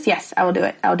you do this? Yes, I will do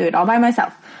it. I'll do it all by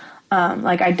myself.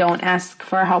 Like, I don't ask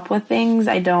for help with things.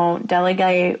 I don't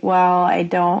delegate well. I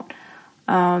don't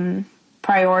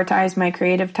prioritize my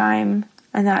creative time.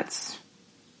 And that's,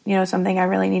 you know, something I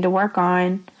really need to work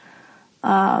on.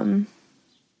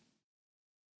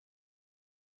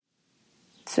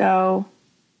 So,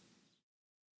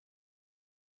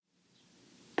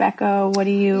 Becca, what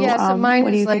do you,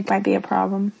 what do you think might be a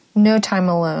problem? No time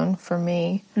alone for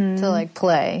me to, like,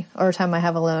 play, or time I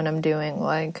have alone I'm doing,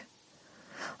 like,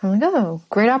 I'm like, oh,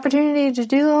 great opportunity to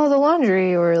do all the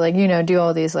laundry, or, like, you know, do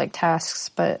all these, like, tasks,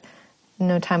 but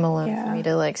no time alone for me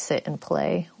to, like, sit and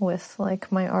play with, like,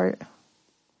 my art.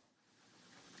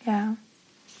 Yeah.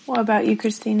 What about you,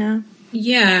 Christina?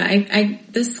 Yeah, I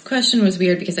this question was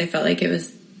weird because I felt like it was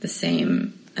the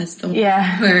same as the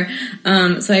where.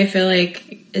 So I feel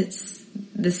like it's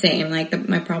the same. Like,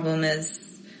 my problem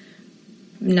is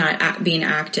not being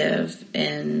active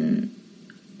in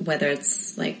whether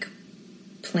it's, like,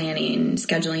 planning,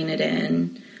 scheduling it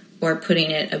in, or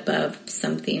putting it above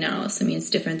something else. I mean, it's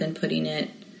different than putting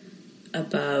it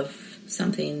above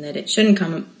something that it shouldn't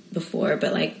come before,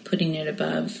 but, like, putting it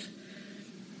above,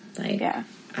 like,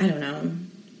 I don't know,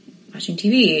 watching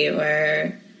TV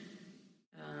or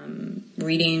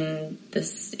reading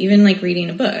this, even, like, reading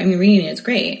a book. I mean, reading it's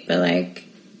great, but, like,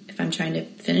 if I'm trying to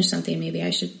finish something, maybe I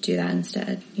should do that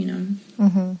instead, you know?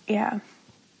 Mm-hmm. Yeah.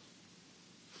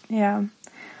 Yeah.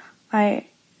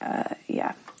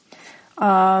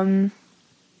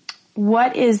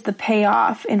 What is the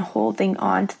payoff in holding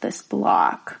on to this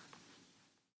block?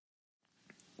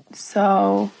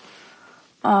 So,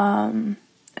 I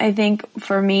think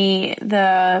for me,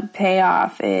 the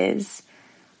payoff is,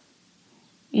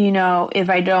 you know, if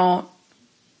I don't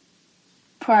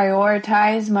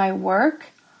prioritize my work,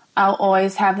 I'll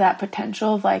always have that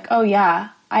potential of, like, oh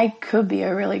yeah, I could be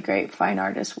a really great fine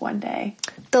artist one day.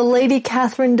 The Lady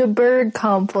Catherine de Bourgh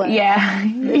complex. Yeah. I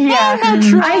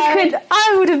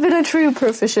would have been a true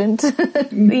proficient.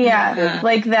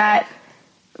 Like that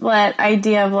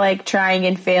idea of, like, trying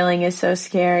and failing is so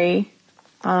scary.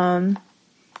 So,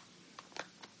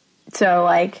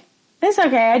 like, it's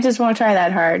okay, I just won't try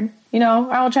that hard. You know,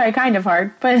 I will try kind of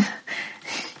hard, but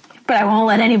I won't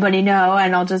let anybody know,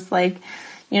 and I'll just, like,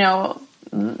 you know,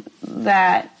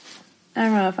 that, I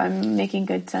don't know if I'm making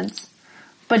good sense.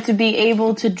 But to be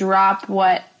able to drop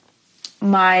what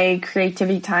my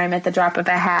creativity time at the drop of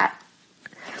a hat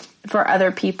for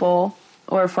other people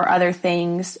or for other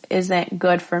things isn't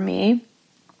good for me,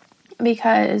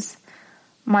 because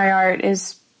my art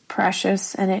is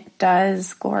precious and it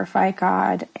does glorify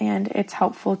God, and it's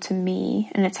helpful to me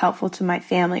and it's helpful to my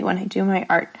family when I do my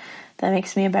art. That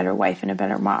makes me a better wife and a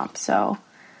better mom. So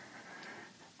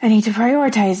I need to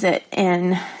prioritize it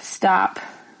and stop.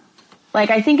 Like,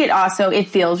 I think it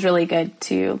feels really good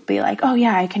to be like, oh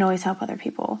yeah, I can always help other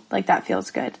people. Like, that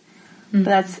feels good. Mm-hmm. But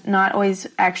that's not always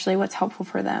actually what's helpful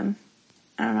for them.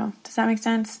 I don't know. Does that make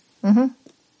sense? Mm-hmm.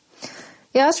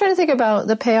 Yeah, I was trying to think about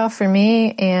the payoff for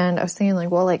me, and I was thinking,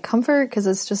 like, well, like, comfort, because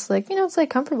it's just, like, you know, it's, like,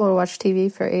 comfortable to watch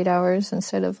TV for 8 hours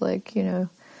instead of, like, you know,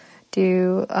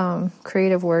 do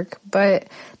creative work, but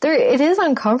it is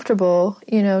uncomfortable,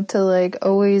 you know, to like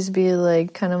always be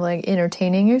like kind of like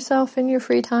entertaining yourself in your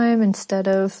free time instead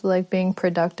of like being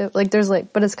productive. Like there's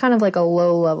like, but it's kind of like a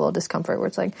low level discomfort where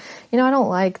it's like, you know, I don't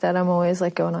like that I'm always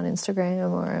like going on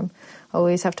Instagram or I'm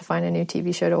always have to find a new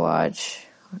TV show to watch.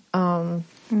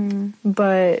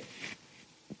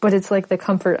 But it's like the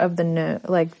comfort of the no,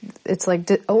 like it's like,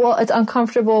 well, it's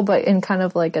uncomfortable, but in kind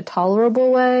of like a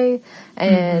tolerable way,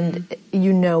 and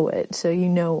you know it, so you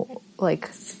know like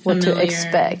what to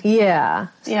expect. Yeah,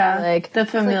 yeah, so like the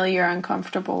familiar,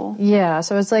 uncomfortable. Yeah,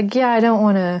 so it's like, yeah, I don't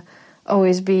want to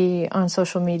always be on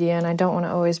social media, and I don't want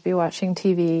to always be watching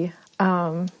TV,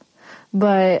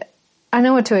 but I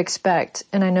know what to expect,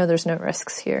 and I know there's no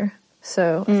risks here,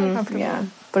 so it's uncomfortable. Yeah,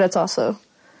 but it's also,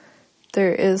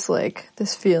 there is like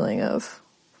this feeling of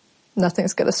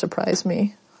nothing's going to surprise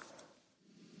me.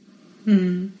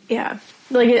 Yeah.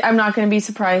 Like, I'm not going to be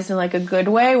surprised in like a good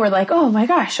way where like, oh my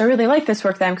gosh, I really like this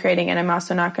work that I'm creating. And I'm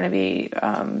also not going to be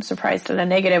surprised in a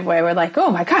negative way where like,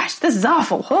 oh my gosh, this is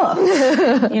awful. Huh.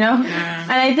 You know? Yeah.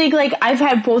 And I think like I've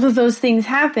had both of those things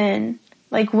happen.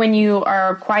 Like when you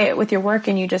are quiet with your work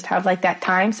and you just have like that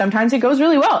time, sometimes it goes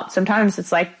really well. Sometimes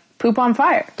it's like poop on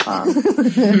fire.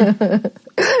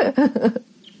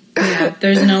 Yeah,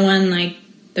 there's no one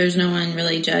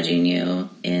really judging you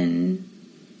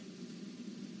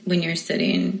when you're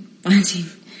sitting watching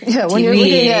Yeah, when TV. You're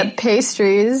looking at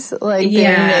pastries, like,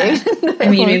 yeah. being made. I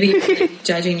mean, maybe you're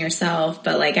judging yourself,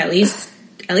 but like, at least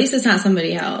it's not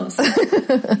somebody else.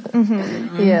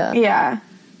 Yeah. Yeah.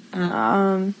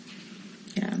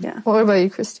 Yeah. What about you,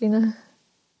 Christina?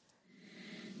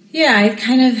 Yeah, I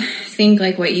kind of think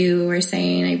like what you were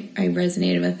saying, I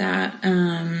resonated with that.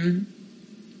 And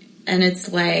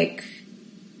it's like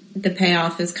the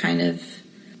payoff is kind of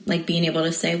like being able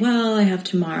to say, well, I have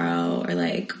tomorrow, or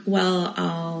like, well,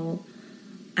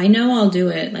 I know I'll do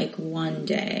it like one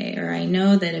day, or I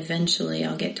know that eventually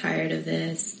I'll get tired of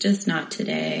this, just not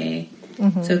today.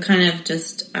 So kind of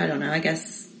just, I don't know, I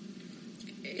guess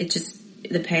it just,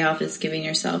 the payoff is giving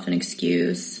yourself an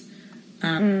excuse.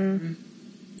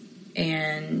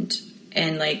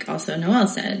 And like also Noelle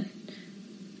said,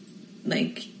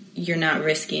 like you're not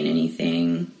risking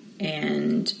anything,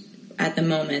 and at the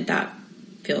moment that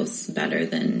feels better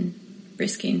than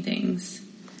risking things.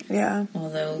 Yeah.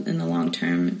 Although in the long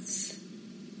term it's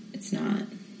not.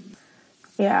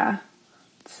 Yeah.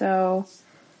 So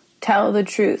tell the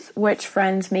truth. Which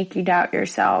friends make you doubt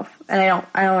yourself? And I don't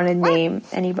want to name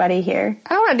anybody here.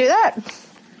 I don't want to do that.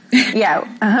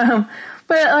 Yeah.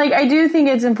 But, like, I do think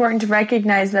it's important to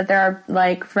recognize that there are,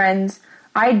 like, friends.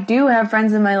 I do have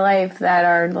friends in my life that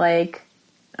are, like,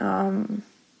 you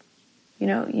know,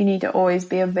 you need to always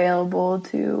be available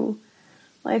to,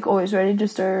 like, always ready to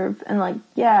serve. And, like,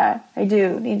 yeah, I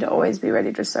do need to always be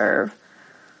ready to serve.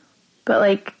 But,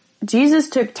 like, Jesus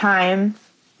took time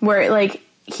where, like,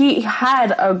 he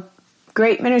had a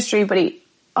great ministry, but he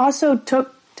also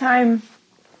took time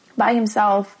by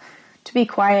himself to be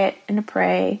quiet and to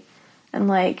pray. And,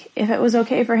 like, if it was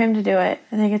okay for him to do it,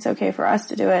 I think it's okay for us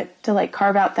to do it, to, like,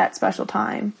 carve out that special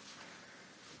time.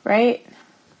 Right?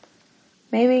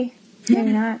 Maybe?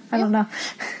 Maybe not. I don't know.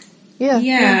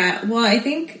 Yeah. Well, I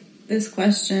think this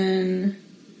question,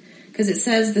 because it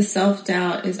says the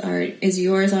self-doubt is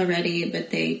yours already,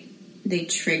 but they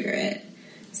trigger it.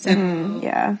 So,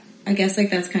 yeah. I guess, like,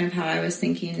 that's kind of how I was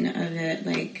thinking of it,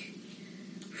 like,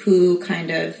 who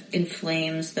kind of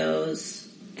inflames those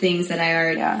things that I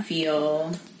already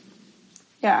feel.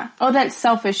 Yeah. Oh, that's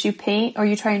selfish. You paint or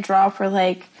you try and draw for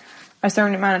like a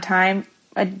certain amount of time,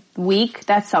 a week.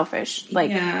 That's selfish. Like,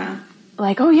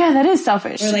 like, oh yeah, that is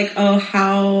selfish. Or like, oh,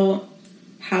 how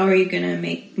are you going to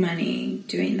make money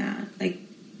doing that? Like,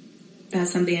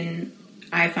 that's something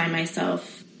I find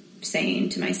myself saying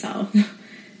to myself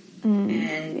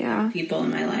and people in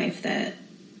my life that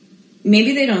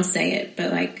maybe they don't say it,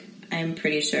 but like, I'm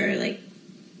pretty sure like,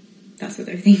 that's what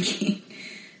they're thinking.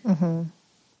 What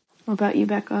about you,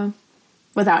 Becca?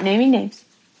 Without naming names.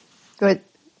 What?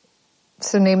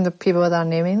 So name the people without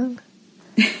naming them?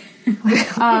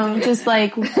 Just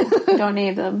like, don't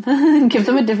name them. Give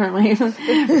them a different name.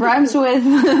 Rhymes with.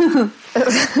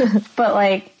 But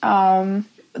like,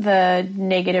 the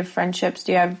negative friendships,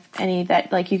 do you have any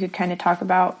that like you could kind of talk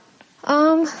about?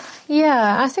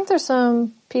 Yeah, I think there's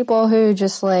some people who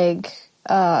just like,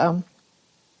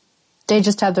 they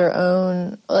just have their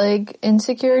own like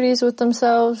insecurities with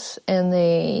themselves, and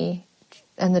the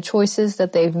choices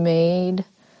that they've made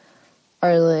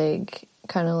are like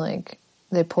kind of like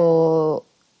they pull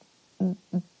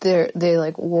they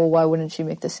like, well, why wouldn't you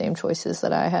make the same choices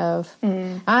that I have?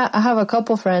 I have a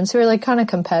couple friends who are like kind of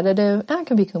competitive. I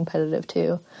can be competitive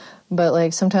too. But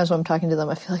like sometimes when I'm talking to them,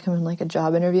 I feel like I'm in like a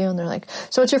job interview and they're like,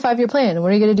 so what's your 5-year plan? And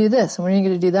when are you going to do this? And when are you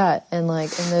going to do that? And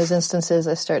like in those instances,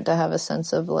 I start to have a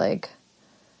sense of like,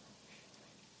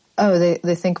 oh,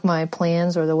 they think my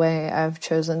plans or the way I've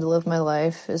chosen to live my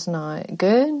life is not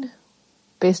good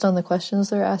based on the questions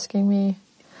they're asking me.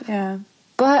 Yeah.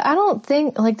 But I don't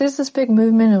think, like, there's this big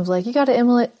movement of, like, you got to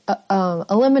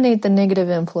eliminate the negative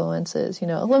influences, you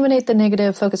know, eliminate the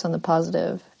negative, focus on the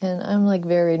positive. And I'm, like,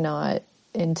 very not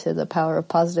into the power of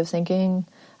positive thinking.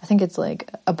 I think it's, like,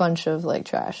 a bunch of, like,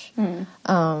 trash.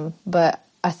 But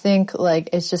I think, like,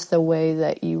 it's just the way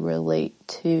that you relate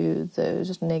to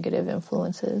those negative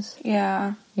influences.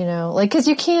 Yeah. You know, like, because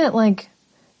you can't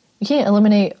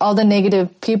eliminate all the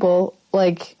negative people,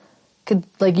 like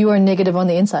you are negative on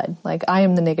the inside. Like, I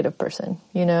am the negative person,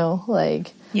 you know,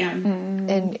 like, yeah.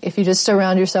 And if you just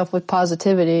surround yourself with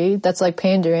positivity, that's like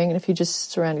pandering. And if you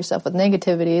just surround yourself with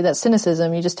negativity, that's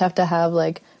cynicism. You just have to have,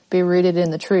 like, be rooted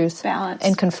in the truth. Balance.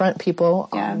 And confront people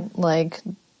on, like,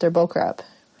 their bullcrap.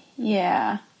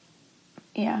 Yeah.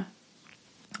 Yeah.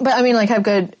 But, I mean, like, have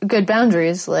good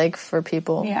boundaries, like, for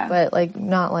people. Yeah. But, like,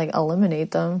 not, like,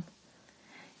 eliminate them.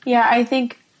 Yeah, I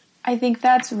think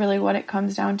that's really what it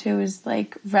comes down to, is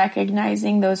like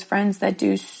recognizing those friends that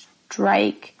do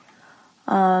strike,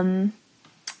 that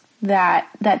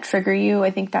trigger you.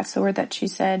 I think that's the word that she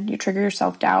said. You trigger your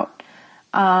self-doubt.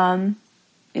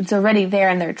 It's already there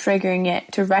and they're triggering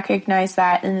it. To recognize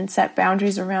that and then set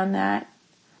boundaries around that.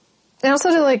 And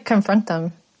also to, like, confront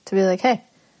them. To be like, hey,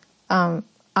 I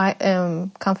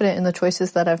am confident in the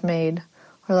choices that I've made.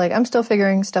 Or, like, I'm still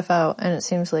figuring stuff out, and it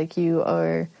seems like you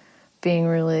are being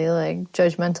really, like,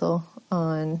 judgmental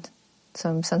on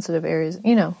some sensitive areas.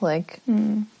 You know, like,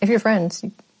 if you're friends,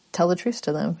 you tell the truth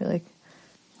to them. Be like...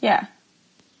 Yeah.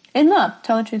 In love.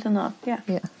 Tell the truth in love. Yeah.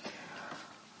 Yeah.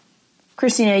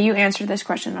 Christina, you answered this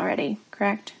question already,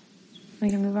 correct?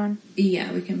 We can move on?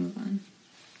 Yeah, we can move on.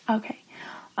 Okay.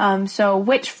 So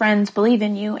which friends believe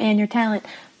in you and your talent?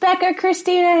 Becca,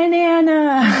 Christina, and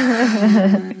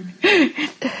Anna.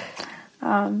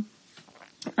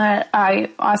 I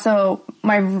also,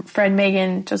 my friend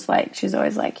Megan, just like, she's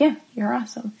always like, yeah, you're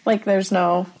awesome. Like, there's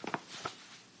no,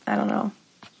 I don't know.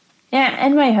 Yeah,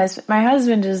 and my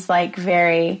husband is like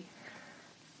very,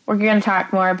 we're going to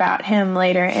talk more about him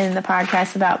later in the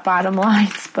podcast about bottom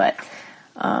lines, but,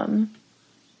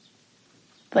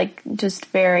 like, just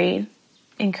very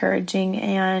encouraging,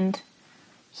 and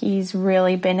he's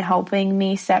really been helping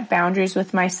me set boundaries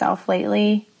with myself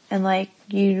lately, and like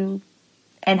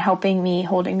and helping me,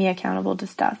 holding me accountable to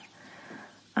stuff.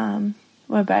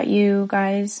 What about you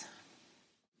guys?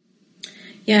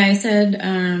 Yeah, I said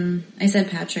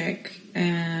Patrick,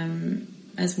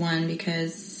 as one,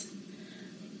 because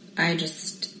I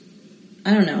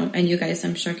don't know, and you guys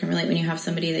I'm sure can relate when you have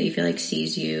somebody that you feel like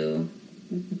sees you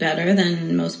better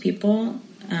than most people.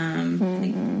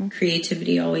 Like,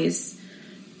 creativity always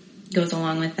goes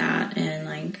along with that, and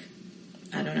like,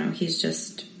 I don't know, he's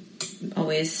just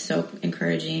always so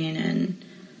encouraging and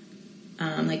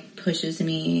like pushes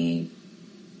me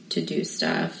to do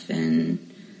stuff, and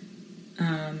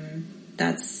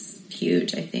that's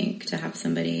huge, I think, to have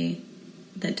somebody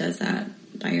that does that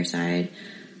by your side.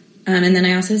 And then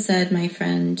I also said my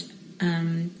friend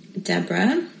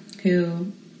Deborah,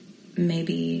 who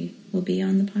maybe will be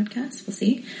on the podcast, we'll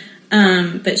see.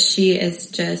 But she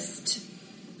is just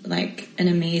like an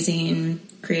amazing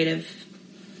creative,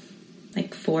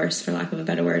 like, force, for lack of a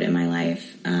better word, in my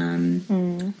life.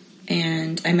 And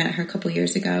I met her a couple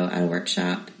years ago at a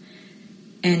workshop,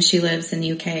 and she lives in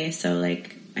the UK. So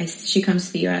like, she comes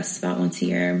to the US about once a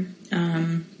year.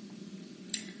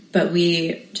 But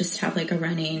we just have like a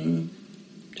running,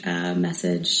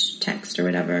 message, text or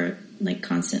whatever, like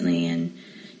constantly. And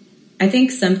I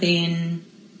think something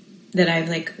that I've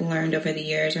like learned over the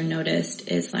years or noticed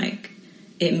is like,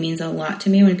 it means a lot to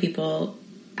me when people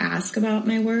ask about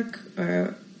my work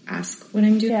or ask what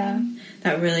I'm doing. Yeah.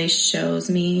 That really shows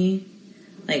me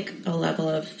like a level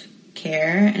of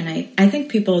care. And I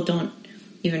think people don't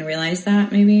even realize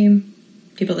that. Maybe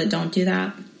people that don't do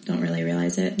that don't really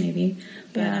realize it, maybe.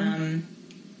 But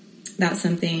that's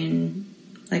something,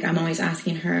 like, I'm always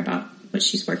asking her about what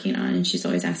she's working on, and she's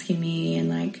always asking me, and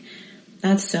like,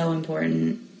 that's so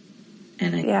important.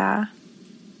 And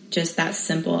just that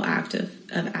simple act of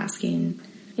asking,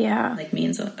 like,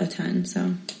 means a ton.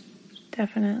 So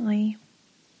definitely.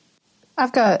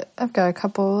 I've got a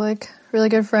couple like really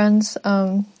good friends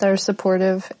that are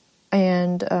supportive,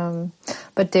 And,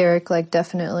 but Derek, like,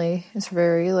 definitely is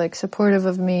very, like, supportive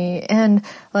of me, and,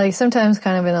 like, sometimes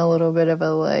kind of in a little bit of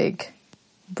a, like,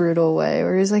 brutal way,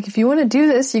 where he's like, if you want to do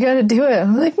this, you gotta do it.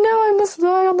 I'm like, no, I must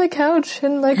lie on the couch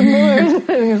and, like, mourn.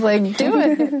 And he's like, do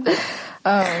it.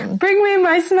 Bring me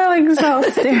my smelling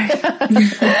salts, Derek.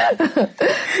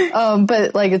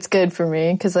 But, like, it's good for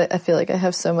me, because I feel like I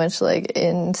have so much, like,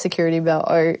 insecurity about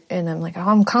art, and I'm like, oh,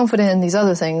 I'm confident in these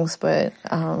other things, but,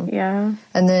 yeah.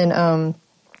 And then,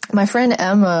 my friend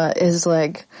Emma is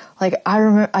like, I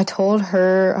remember I told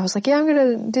her, I was like, yeah, I'm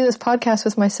going to do this podcast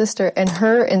with my sister, and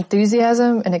her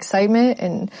enthusiasm and excitement,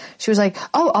 and she was like,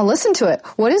 oh, I'll listen to it.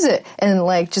 What is it? And,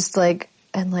 like, just, like,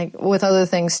 and, like, with other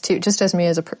things too, just as me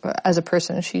as a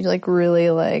person, she, like,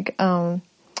 really, like,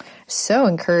 so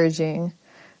encouraging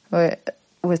with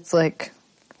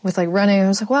running. I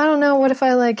was like, well, I don't know, what if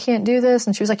I, like, can't do this?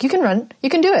 And she was like, you can run, you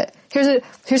can do it.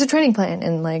 Here's a training plan.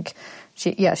 And, like,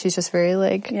 she's just very,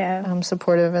 like,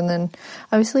 supportive. And then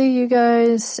obviously you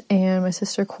guys and my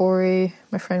sister Corey,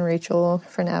 my friend Rachel, my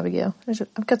friend Abigail.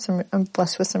 I'm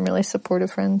blessed with some really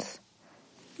supportive friends.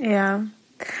 Yeah.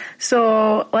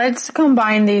 So let's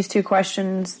combine these two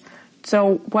questions.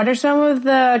 So what are some of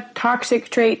the toxic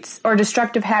traits or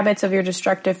destructive habits of your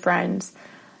destructive friends?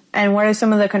 And what are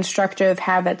some of the constructive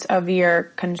habits of your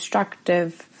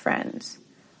constructive friends?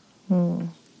 I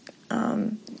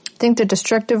think the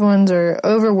destructive ones are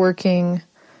overworking,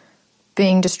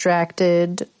 being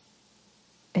distracted,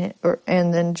 and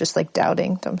then just, like,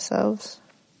 doubting themselves.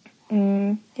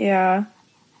 Yeah.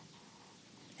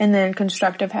 And then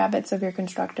constructive habits of your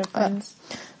constructive friends?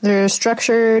 They're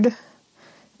structured,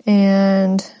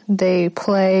 and they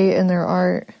play in their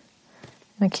art.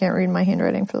 I can't read my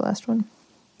handwriting for the last one.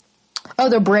 Oh,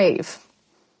 they're brave.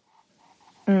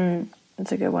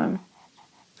 That's a good one.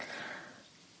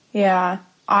 Yeah.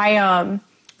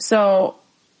 So,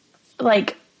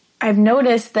 like, I've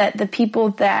noticed that the people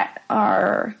that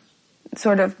are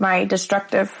sort of my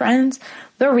destructive friends,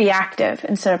 they're reactive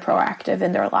instead of proactive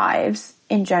in their lives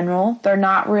in general. They're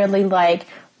not really like,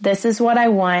 this is what I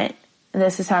want,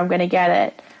 this is how I'm going to get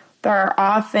it. They're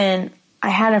often, I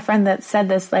had a friend that said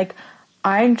this, like,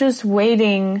 I'm just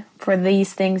waiting for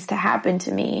these things to happen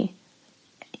to me,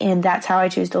 and that's how I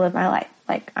choose to live my life.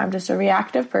 Like, I'm just a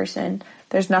reactive person.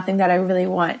 There's nothing that I really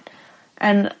want.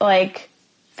 And, like,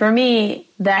 for me,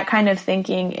 that kind of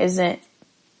thinking isn't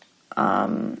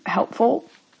helpful.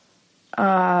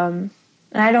 And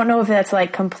I don't know if that's,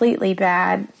 like, completely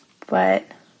bad, but,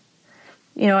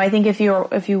 you know, I think if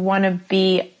you want to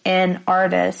be an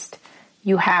artist,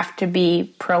 you have to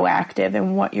be proactive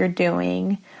in what you're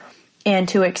doing, and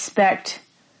to expect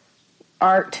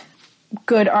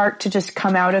good art to just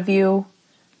come out of you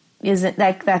isn't,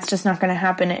 like, that's just not going to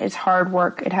happen. It's hard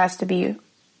work. It has to be, you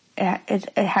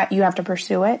have to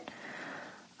pursue it.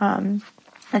 And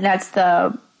that's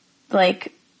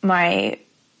my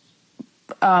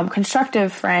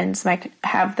constructive friends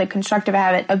have the constructive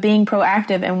habit of being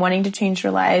proactive and wanting to change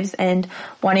their lives and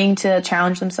wanting to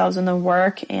challenge themselves in the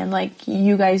work. And, like,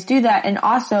 you guys do that, and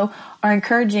also are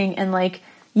encouraging and, like,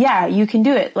 yeah, you can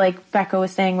do it. Like Becca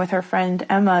was saying with her friend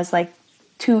Emma, is, like,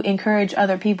 to encourage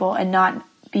other people and not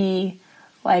be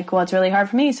like, well, it's really hard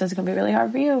for me, so it's going to be really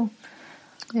hard for you.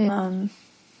 Yeah.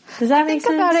 Does that make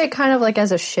sense? Think about it kind of like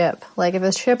as a ship. Like, if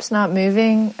a ship's not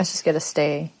moving, it's just going to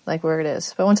stay, like, where it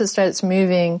is. But once it starts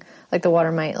moving, like, the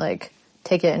water might, like,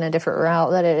 take it in a different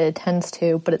route that it intends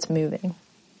to, but it's moving.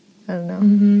 I don't know.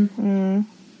 Mm-hmm. Mm-hmm.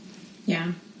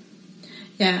 Yeah.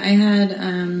 Yeah, I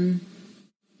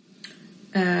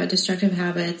had destructive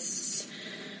habits,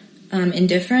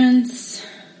 indifference,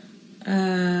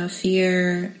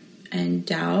 fear, and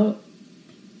doubt.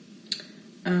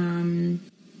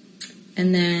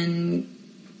 And then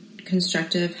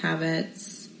constructive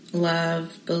habits,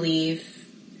 love, belief,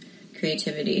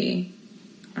 creativity.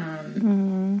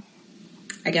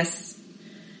 I guess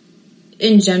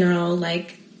in general,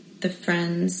 like, the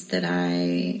friends that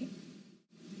I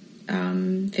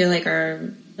feel like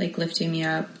are, like, lifting me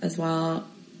up as well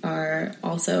are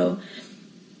also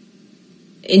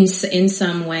in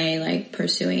some way, like,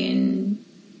 pursuing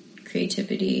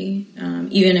creativity,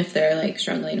 even if they're, like,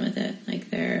 struggling with it, like,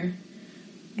 they're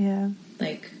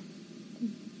like,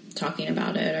 talking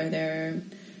about it, or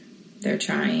they're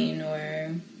trying,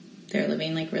 or they're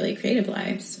living, like, really creative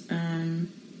lives.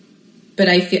 But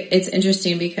I feel it's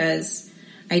interesting because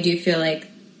I do feel like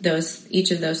each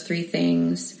of those three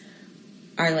things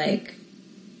are, like,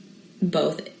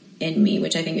 both in me,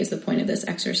 which I think is the point of this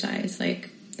exercise.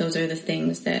 Like, those are the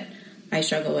things that I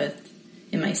struggle with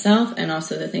in myself, and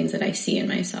also the things that I see in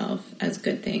myself as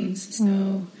good things.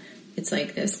 So it's,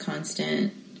 like, this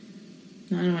constant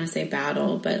I don't want to say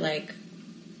battle, but like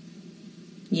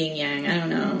yin yang, I don't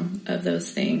know, of those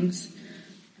things.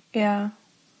 Yeah.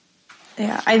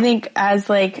 Yeah. I think as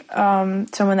like,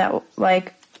 someone that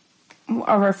like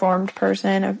a reformed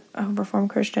person, a reformed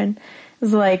Christian,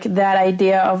 is like that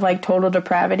idea of like total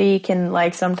depravity can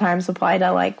like sometimes apply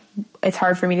to like, it's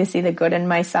hard for me to see the good in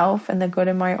myself and the good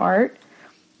in my art.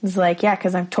 It's like, yeah,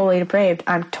 cause I'm totally depraved.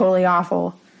 I'm totally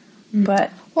awful.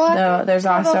 But no, there's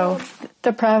also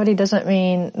depravity doesn't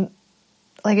mean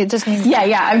like it just means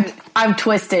I'm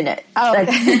twisting it. Oh,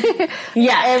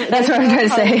 that's what I'm trying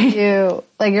to say.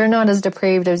 You're not as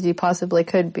depraved as you possibly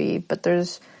could be, but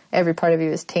there's every part of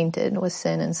you is tainted with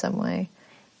sin in some way.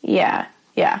 Yeah,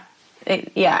 and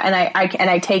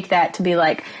I take that to be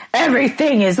like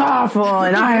everything is awful,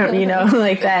 and I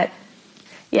like that.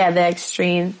 Yeah, the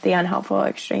extreme, the unhelpful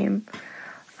extreme.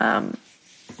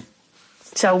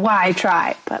 So why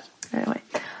try? But anyway.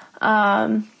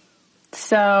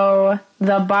 So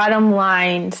the bottom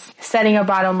lines, setting a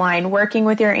bottom line, working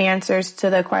with your answers to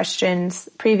the questions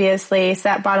previously,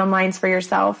 set bottom lines for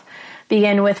yourself.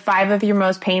 Begin with 5 of your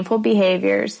most painful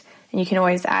behaviors, and you can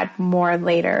always add more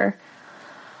later.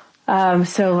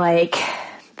 So like,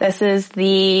 this is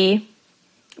the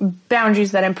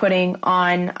boundaries that I'm putting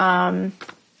on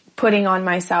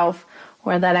myself,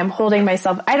 or that I'm holding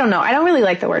myself. I don't know. I don't really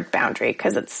like the word boundary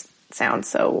because it sounds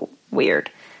so weird.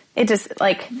 It just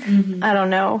like, I don't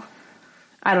know.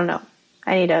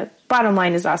 Bottom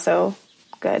line is also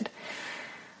good.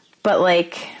 But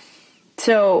like,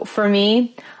 so for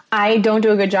me, I don't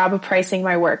do a good job of pricing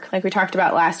my work. Like we talked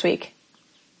about last week.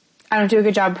 I don't do a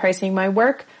good job of pricing my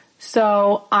work.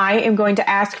 So I am going to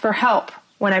ask for help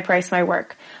when I price my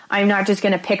work. I'm not just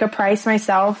going to pick a price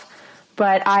myself,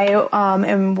 but I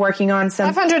am working on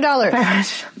some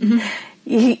 $500.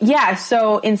 Yeah.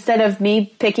 So instead of me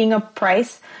picking a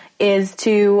price, is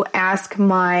to ask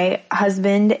my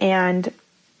husband and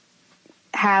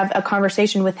have a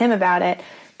conversation with him about it.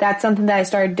 That's something that I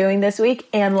started doing this week.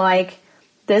 And like,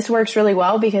 this works really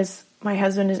well because my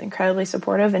husband is incredibly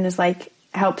supportive and is like,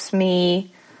 helps me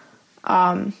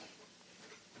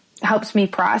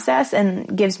process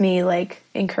and gives me like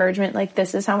encouragement. Like,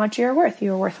 this is how much you're worth.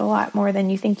 You're worth a lot more than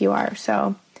you think you are.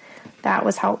 So that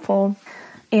was helpful.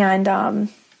 And,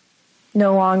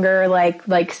 no longer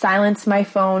like silence my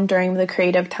phone during the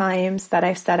creative times that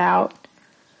I've set out.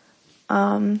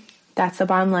 That's the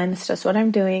bottom line. It's just what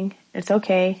I'm doing. It's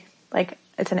okay. Like,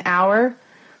 it's an hour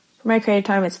for my creative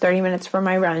time. It's 30 minutes for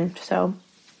my run. So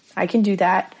I can do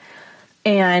that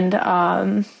and,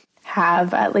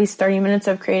 have at least 30 minutes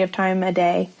of creative time a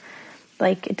day.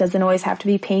 Like, it doesn't always have to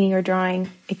be painting or drawing.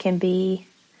 It can be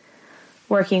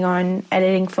working on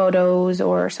editing photos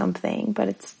or something,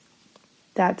 but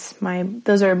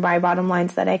those are my bottom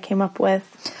lines that I came up with.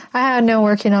 I had no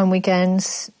working on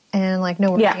weekends and like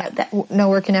no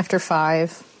working after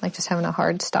 5, like just having a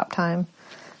hard stop time.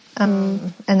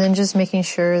 And then just making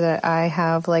sure that I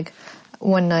have like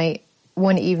one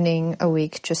evening a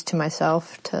week just to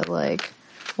myself to like,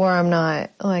 where I'm not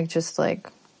like just like,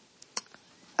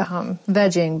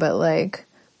 vegging, but like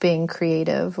being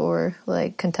creative or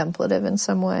like contemplative in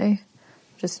some way.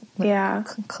 Just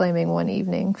claiming one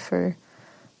evening for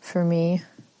me.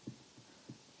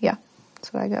 Yeah,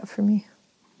 that's what I got for me.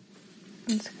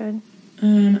 That's good.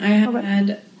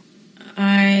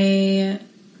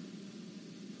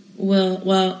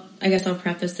 I guess I'll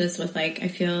preface this with like, I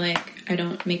feel like I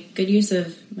don't make good use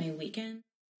of my weekend.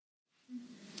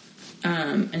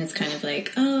 And it's kind of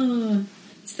like, oh,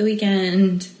 it's the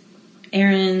weekend,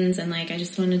 errands, and like, I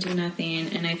just want to do nothing.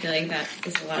 And I feel like that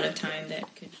is a lot of time that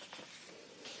could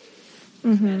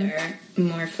be better,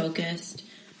 more focused.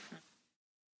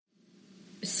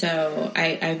 So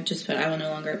I will no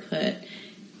longer put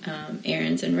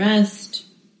errands and rest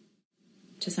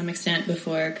to some extent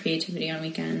before creativity on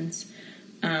weekends.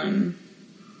 And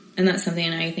that's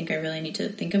something I think I really need to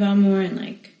think about more and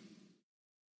like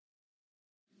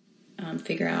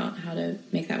figure out how to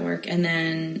make that work. And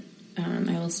then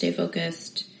I will stay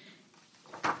focused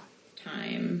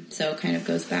time. So it kind of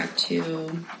goes back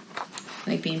to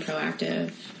like being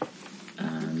proactive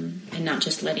and not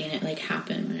just letting it like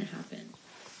happen when it happens.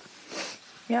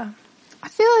 Yeah. I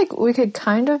feel like we could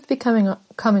kind of be coming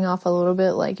off a little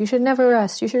bit like you should never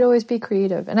rest. You should always be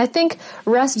creative. And I think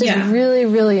rest is really,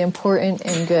 really important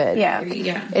and good. Yeah.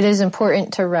 It is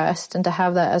important to rest and to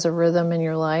have that as a rhythm in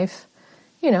your life.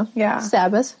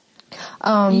 Sabbath.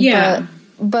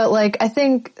 But like, I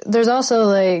think there's also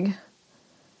like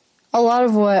a lot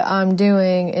of what I'm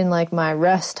doing in like my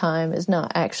rest time is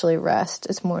not actually rest.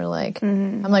 It's more like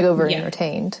I'm like over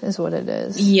entertained is what it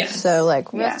is. Yes. So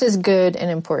like rest is good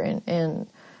and important, and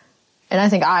And I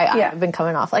think I've been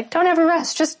coming off like, don't ever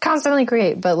rest, just constantly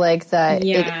create. But like that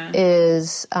it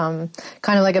is kind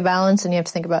of like a balance, and you have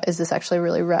to think about, is this actually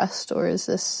really rest, or is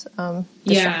this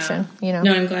distraction? You know?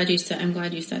 No, I'm glad you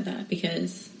said that,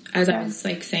 because as I was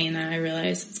like saying that, I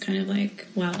realized it's kind of like,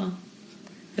 well,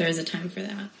 there is a time for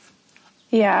that.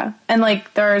 Yeah. And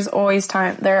like there is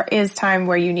time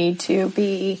where you need to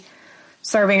be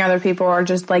serving other people or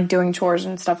just like doing chores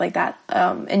and stuff like that.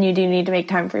 And you do need to make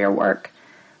time for your work,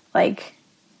 like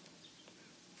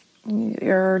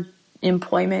your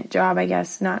employment job, I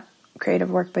guess, not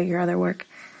creative work, but your other work.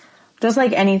 Just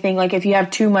like anything, like if you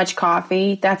have too much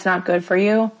coffee, that's not good for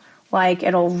you. Like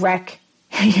it'll wreck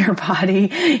your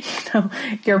body,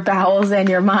 your bowels and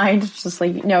your mind. It's just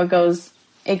like,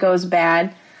 it goes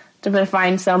bad. To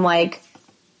find some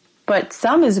but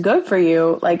some is good for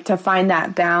you, like to find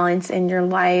that balance in your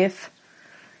life.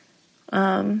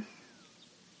 It's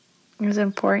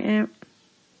important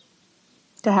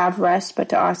to have rest, but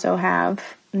to also have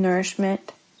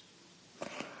nourishment.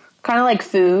 Kind of like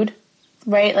food,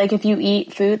 right? Like if you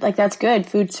eat food, like that's good.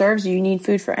 Food serves you. You need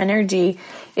food for energy.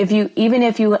 Even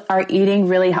if you are eating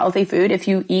really healthy food, if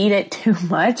you eat it too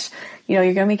much, you're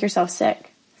going to make yourself sick.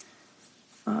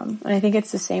 And I think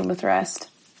it's the same with rest.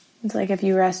 It's like if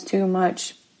you rest too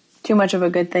much of a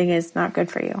good thing is not good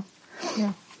for you.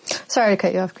 Yeah. Sorry to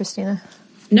cut you off, Christina.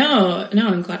 No,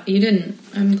 I'm glad you didn't.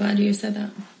 I'm glad you said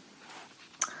that.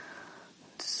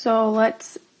 So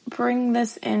let's bring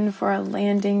this in for a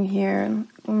landing here. I'm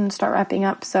going to start wrapping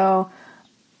up. So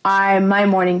my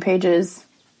morning pages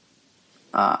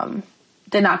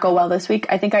did not go well this week.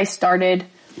 I think I started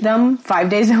them 5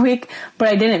 days a week, but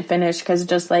I didn't finish because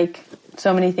just like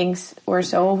so many things were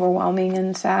so overwhelming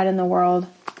and sad in the world.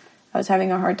 I was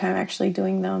having a hard time actually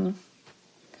doing them.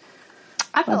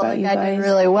 I felt like I did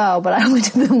really well, but I only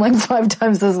did them like 5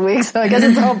 times this week, so I guess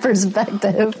it's all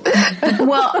perspective.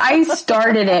 Well, I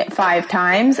started it 5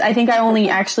 times. I think I only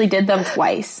actually did them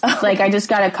twice. Like I just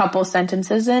got a couple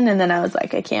sentences in, and then I was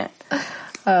like, I can't.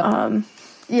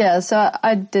 Yeah, so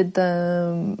I did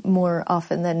them more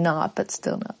often than not, but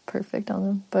still not perfect on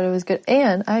them. But it was good.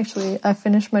 And I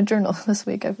finished my journal this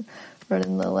week. I wrote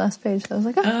in the last page. So I was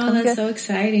like, that's so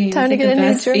exciting. Time to get a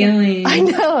new journal. Feeling. I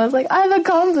know. I was like, I've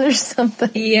accomplished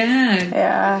something. Yeah.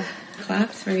 Yeah.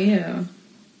 Claps for you.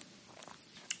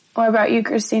 What about you,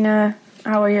 Christina?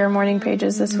 How were your morning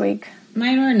pages this week?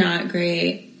 Mine were not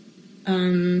great.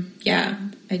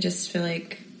 I just feel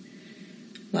like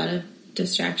a lot of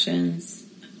distractions.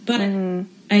 But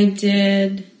I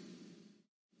did,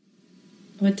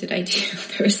 what did I do?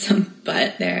 There was some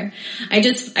but there. I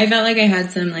felt like I had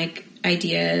some like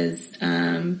ideas,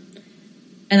 and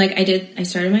like I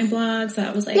started my blog, so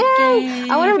that was like, yay!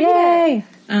 I want to read it.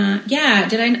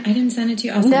 I didn't send it to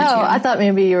you. I'll send it to you. I thought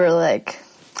maybe you were like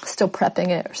still prepping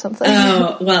it or something.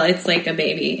 Oh, well, it's like a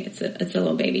baby. It's a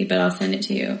little baby, but I'll send it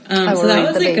to you. So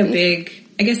that was like a big,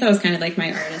 I guess that was kind of like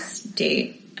my artist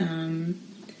date.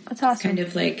 That's awesome. Kind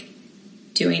of like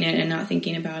doing it and not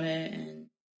thinking about it. And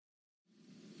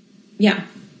yeah.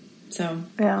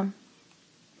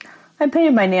 I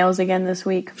painted my nails again this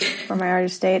week for my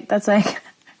artist date. That's like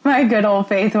my good old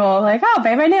faithful, like, oh,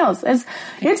 paint my nails. It's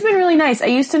been really nice. I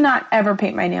used to not ever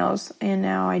paint my nails, and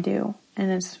now I do. And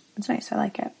it's nice. I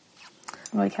like it.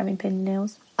 I like having painted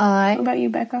nails. What about you,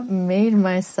 Becca? Made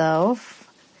myself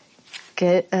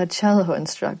get a cello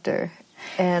instructor.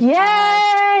 And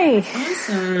yay!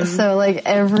 Awesome. So like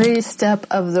every step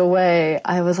of the way,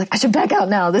 I was like, I should back out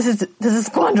now. This is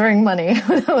squandering money.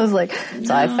 I was like,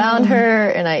 so I found her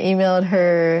and I emailed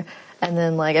her, and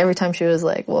then like every time she was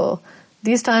like, well,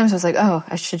 these times I was like, oh,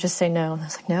 I should just say no. And I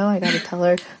was like, no, I got to tell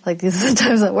her like these are the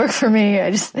times that work for me.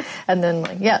 And then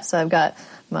like so I've got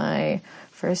my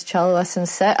first cello lesson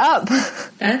set up.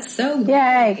 That's so great.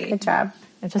 Yay! Good job.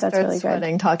 I just started really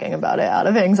sweating talking about it out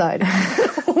of anxiety.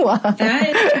 Wow.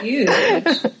 That is huge.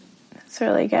 That's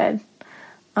really good.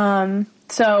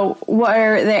 So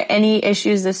were there any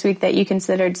issues this week that you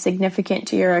considered significant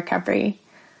to your recovery?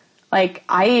 Like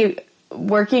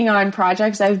working on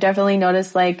projects, I've definitely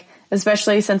noticed, like,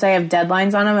 especially since I have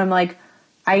deadlines on them, I'm like,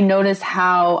 I notice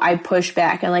how I push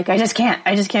back and like, I just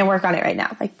can't work on it right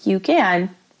now. Like you can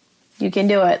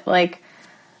do it. Like,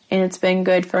 and it's been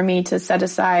good for me to set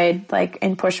aside, like,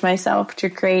 and push myself to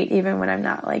create even when I'm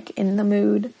not, like, in the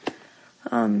mood.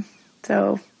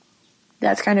 So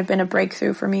that's kind of been a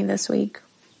breakthrough for me this week.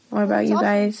 What about you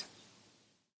guys?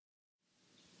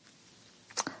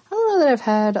 I don't know that I've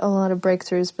had a lot of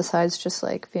breakthroughs besides just,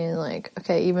 like, being like,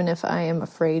 okay, even if I am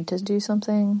afraid to do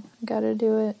something, I gotta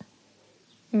do it.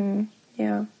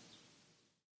 Yeah.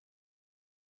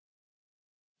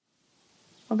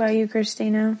 What about you,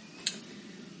 Christina?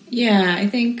 Yeah, I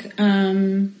think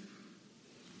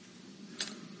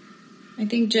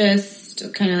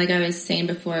just kind of like I was saying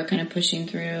before, kind of pushing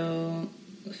through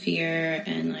fear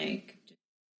and like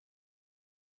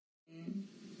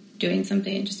doing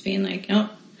something and just being like, nope,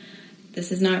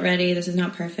 this is not ready, this is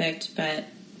not perfect, but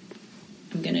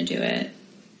I'm going to do it.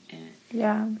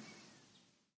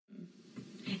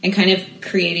 And kind of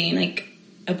creating like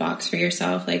a box for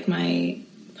yourself. Like my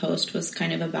post was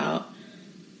kind of about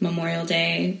Memorial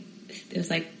Day. It was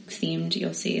like themed,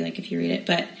 you'll see like if you read it,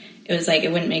 but it was like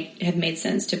it wouldn't have made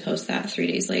sense to post that 3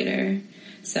 days later.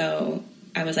 So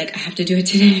I was like, I have to do it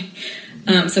today.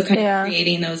 So kind of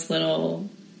creating those little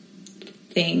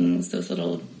things, those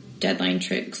little deadline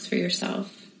tricks for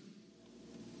yourself.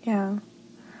 Yeah.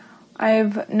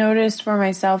 I've noticed for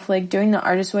myself, like doing the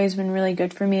artist way has been really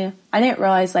good for me. I didn't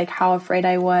realize like how afraid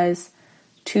I was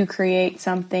to create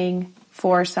something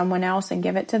for someone else and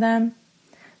give it to them.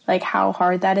 Like how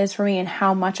hard that is for me and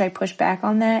how much I push back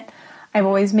on that. I've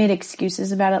always made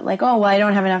excuses about it, like, oh, well, I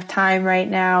don't have enough time right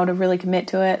now to really commit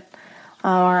to it.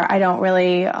 Or I don't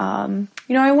really, I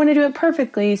want to do it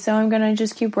perfectly, so I'm going to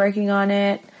just keep working on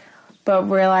it. But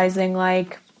realizing,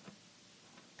 like,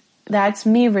 that's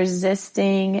me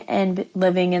resisting and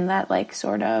living in that, like,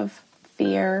 sort of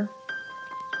fear.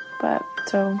 But,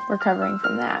 so, recovering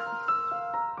from that.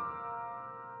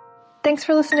 Thanks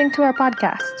for listening to our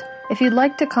podcast. If you'd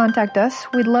like to contact us,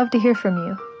 we'd love to hear from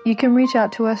you. You can reach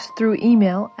out to us through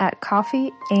email at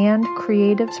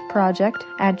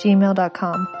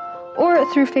coffeeandcreativesproject@gmail.com or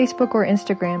through Facebook or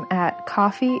Instagram at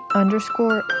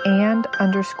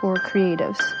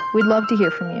coffee_and_creatives. We'd love to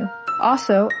hear from you.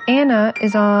 Also, Anna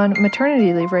is on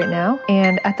maternity leave right now,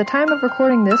 and at the time of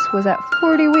recording this was at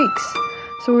 40 weeks.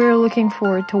 So we're looking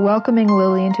forward to welcoming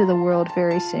Lily into the world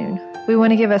very soon. We want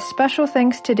to give a special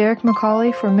thanks to Derek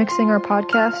McCauley for mixing our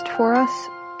podcast for us.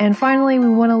 And finally, we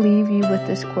want to leave you with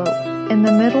this quote. In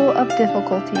the middle of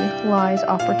difficulty lies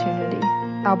opportunity.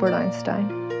 Albert Einstein.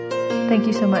 Thank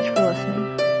you so much for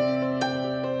listening.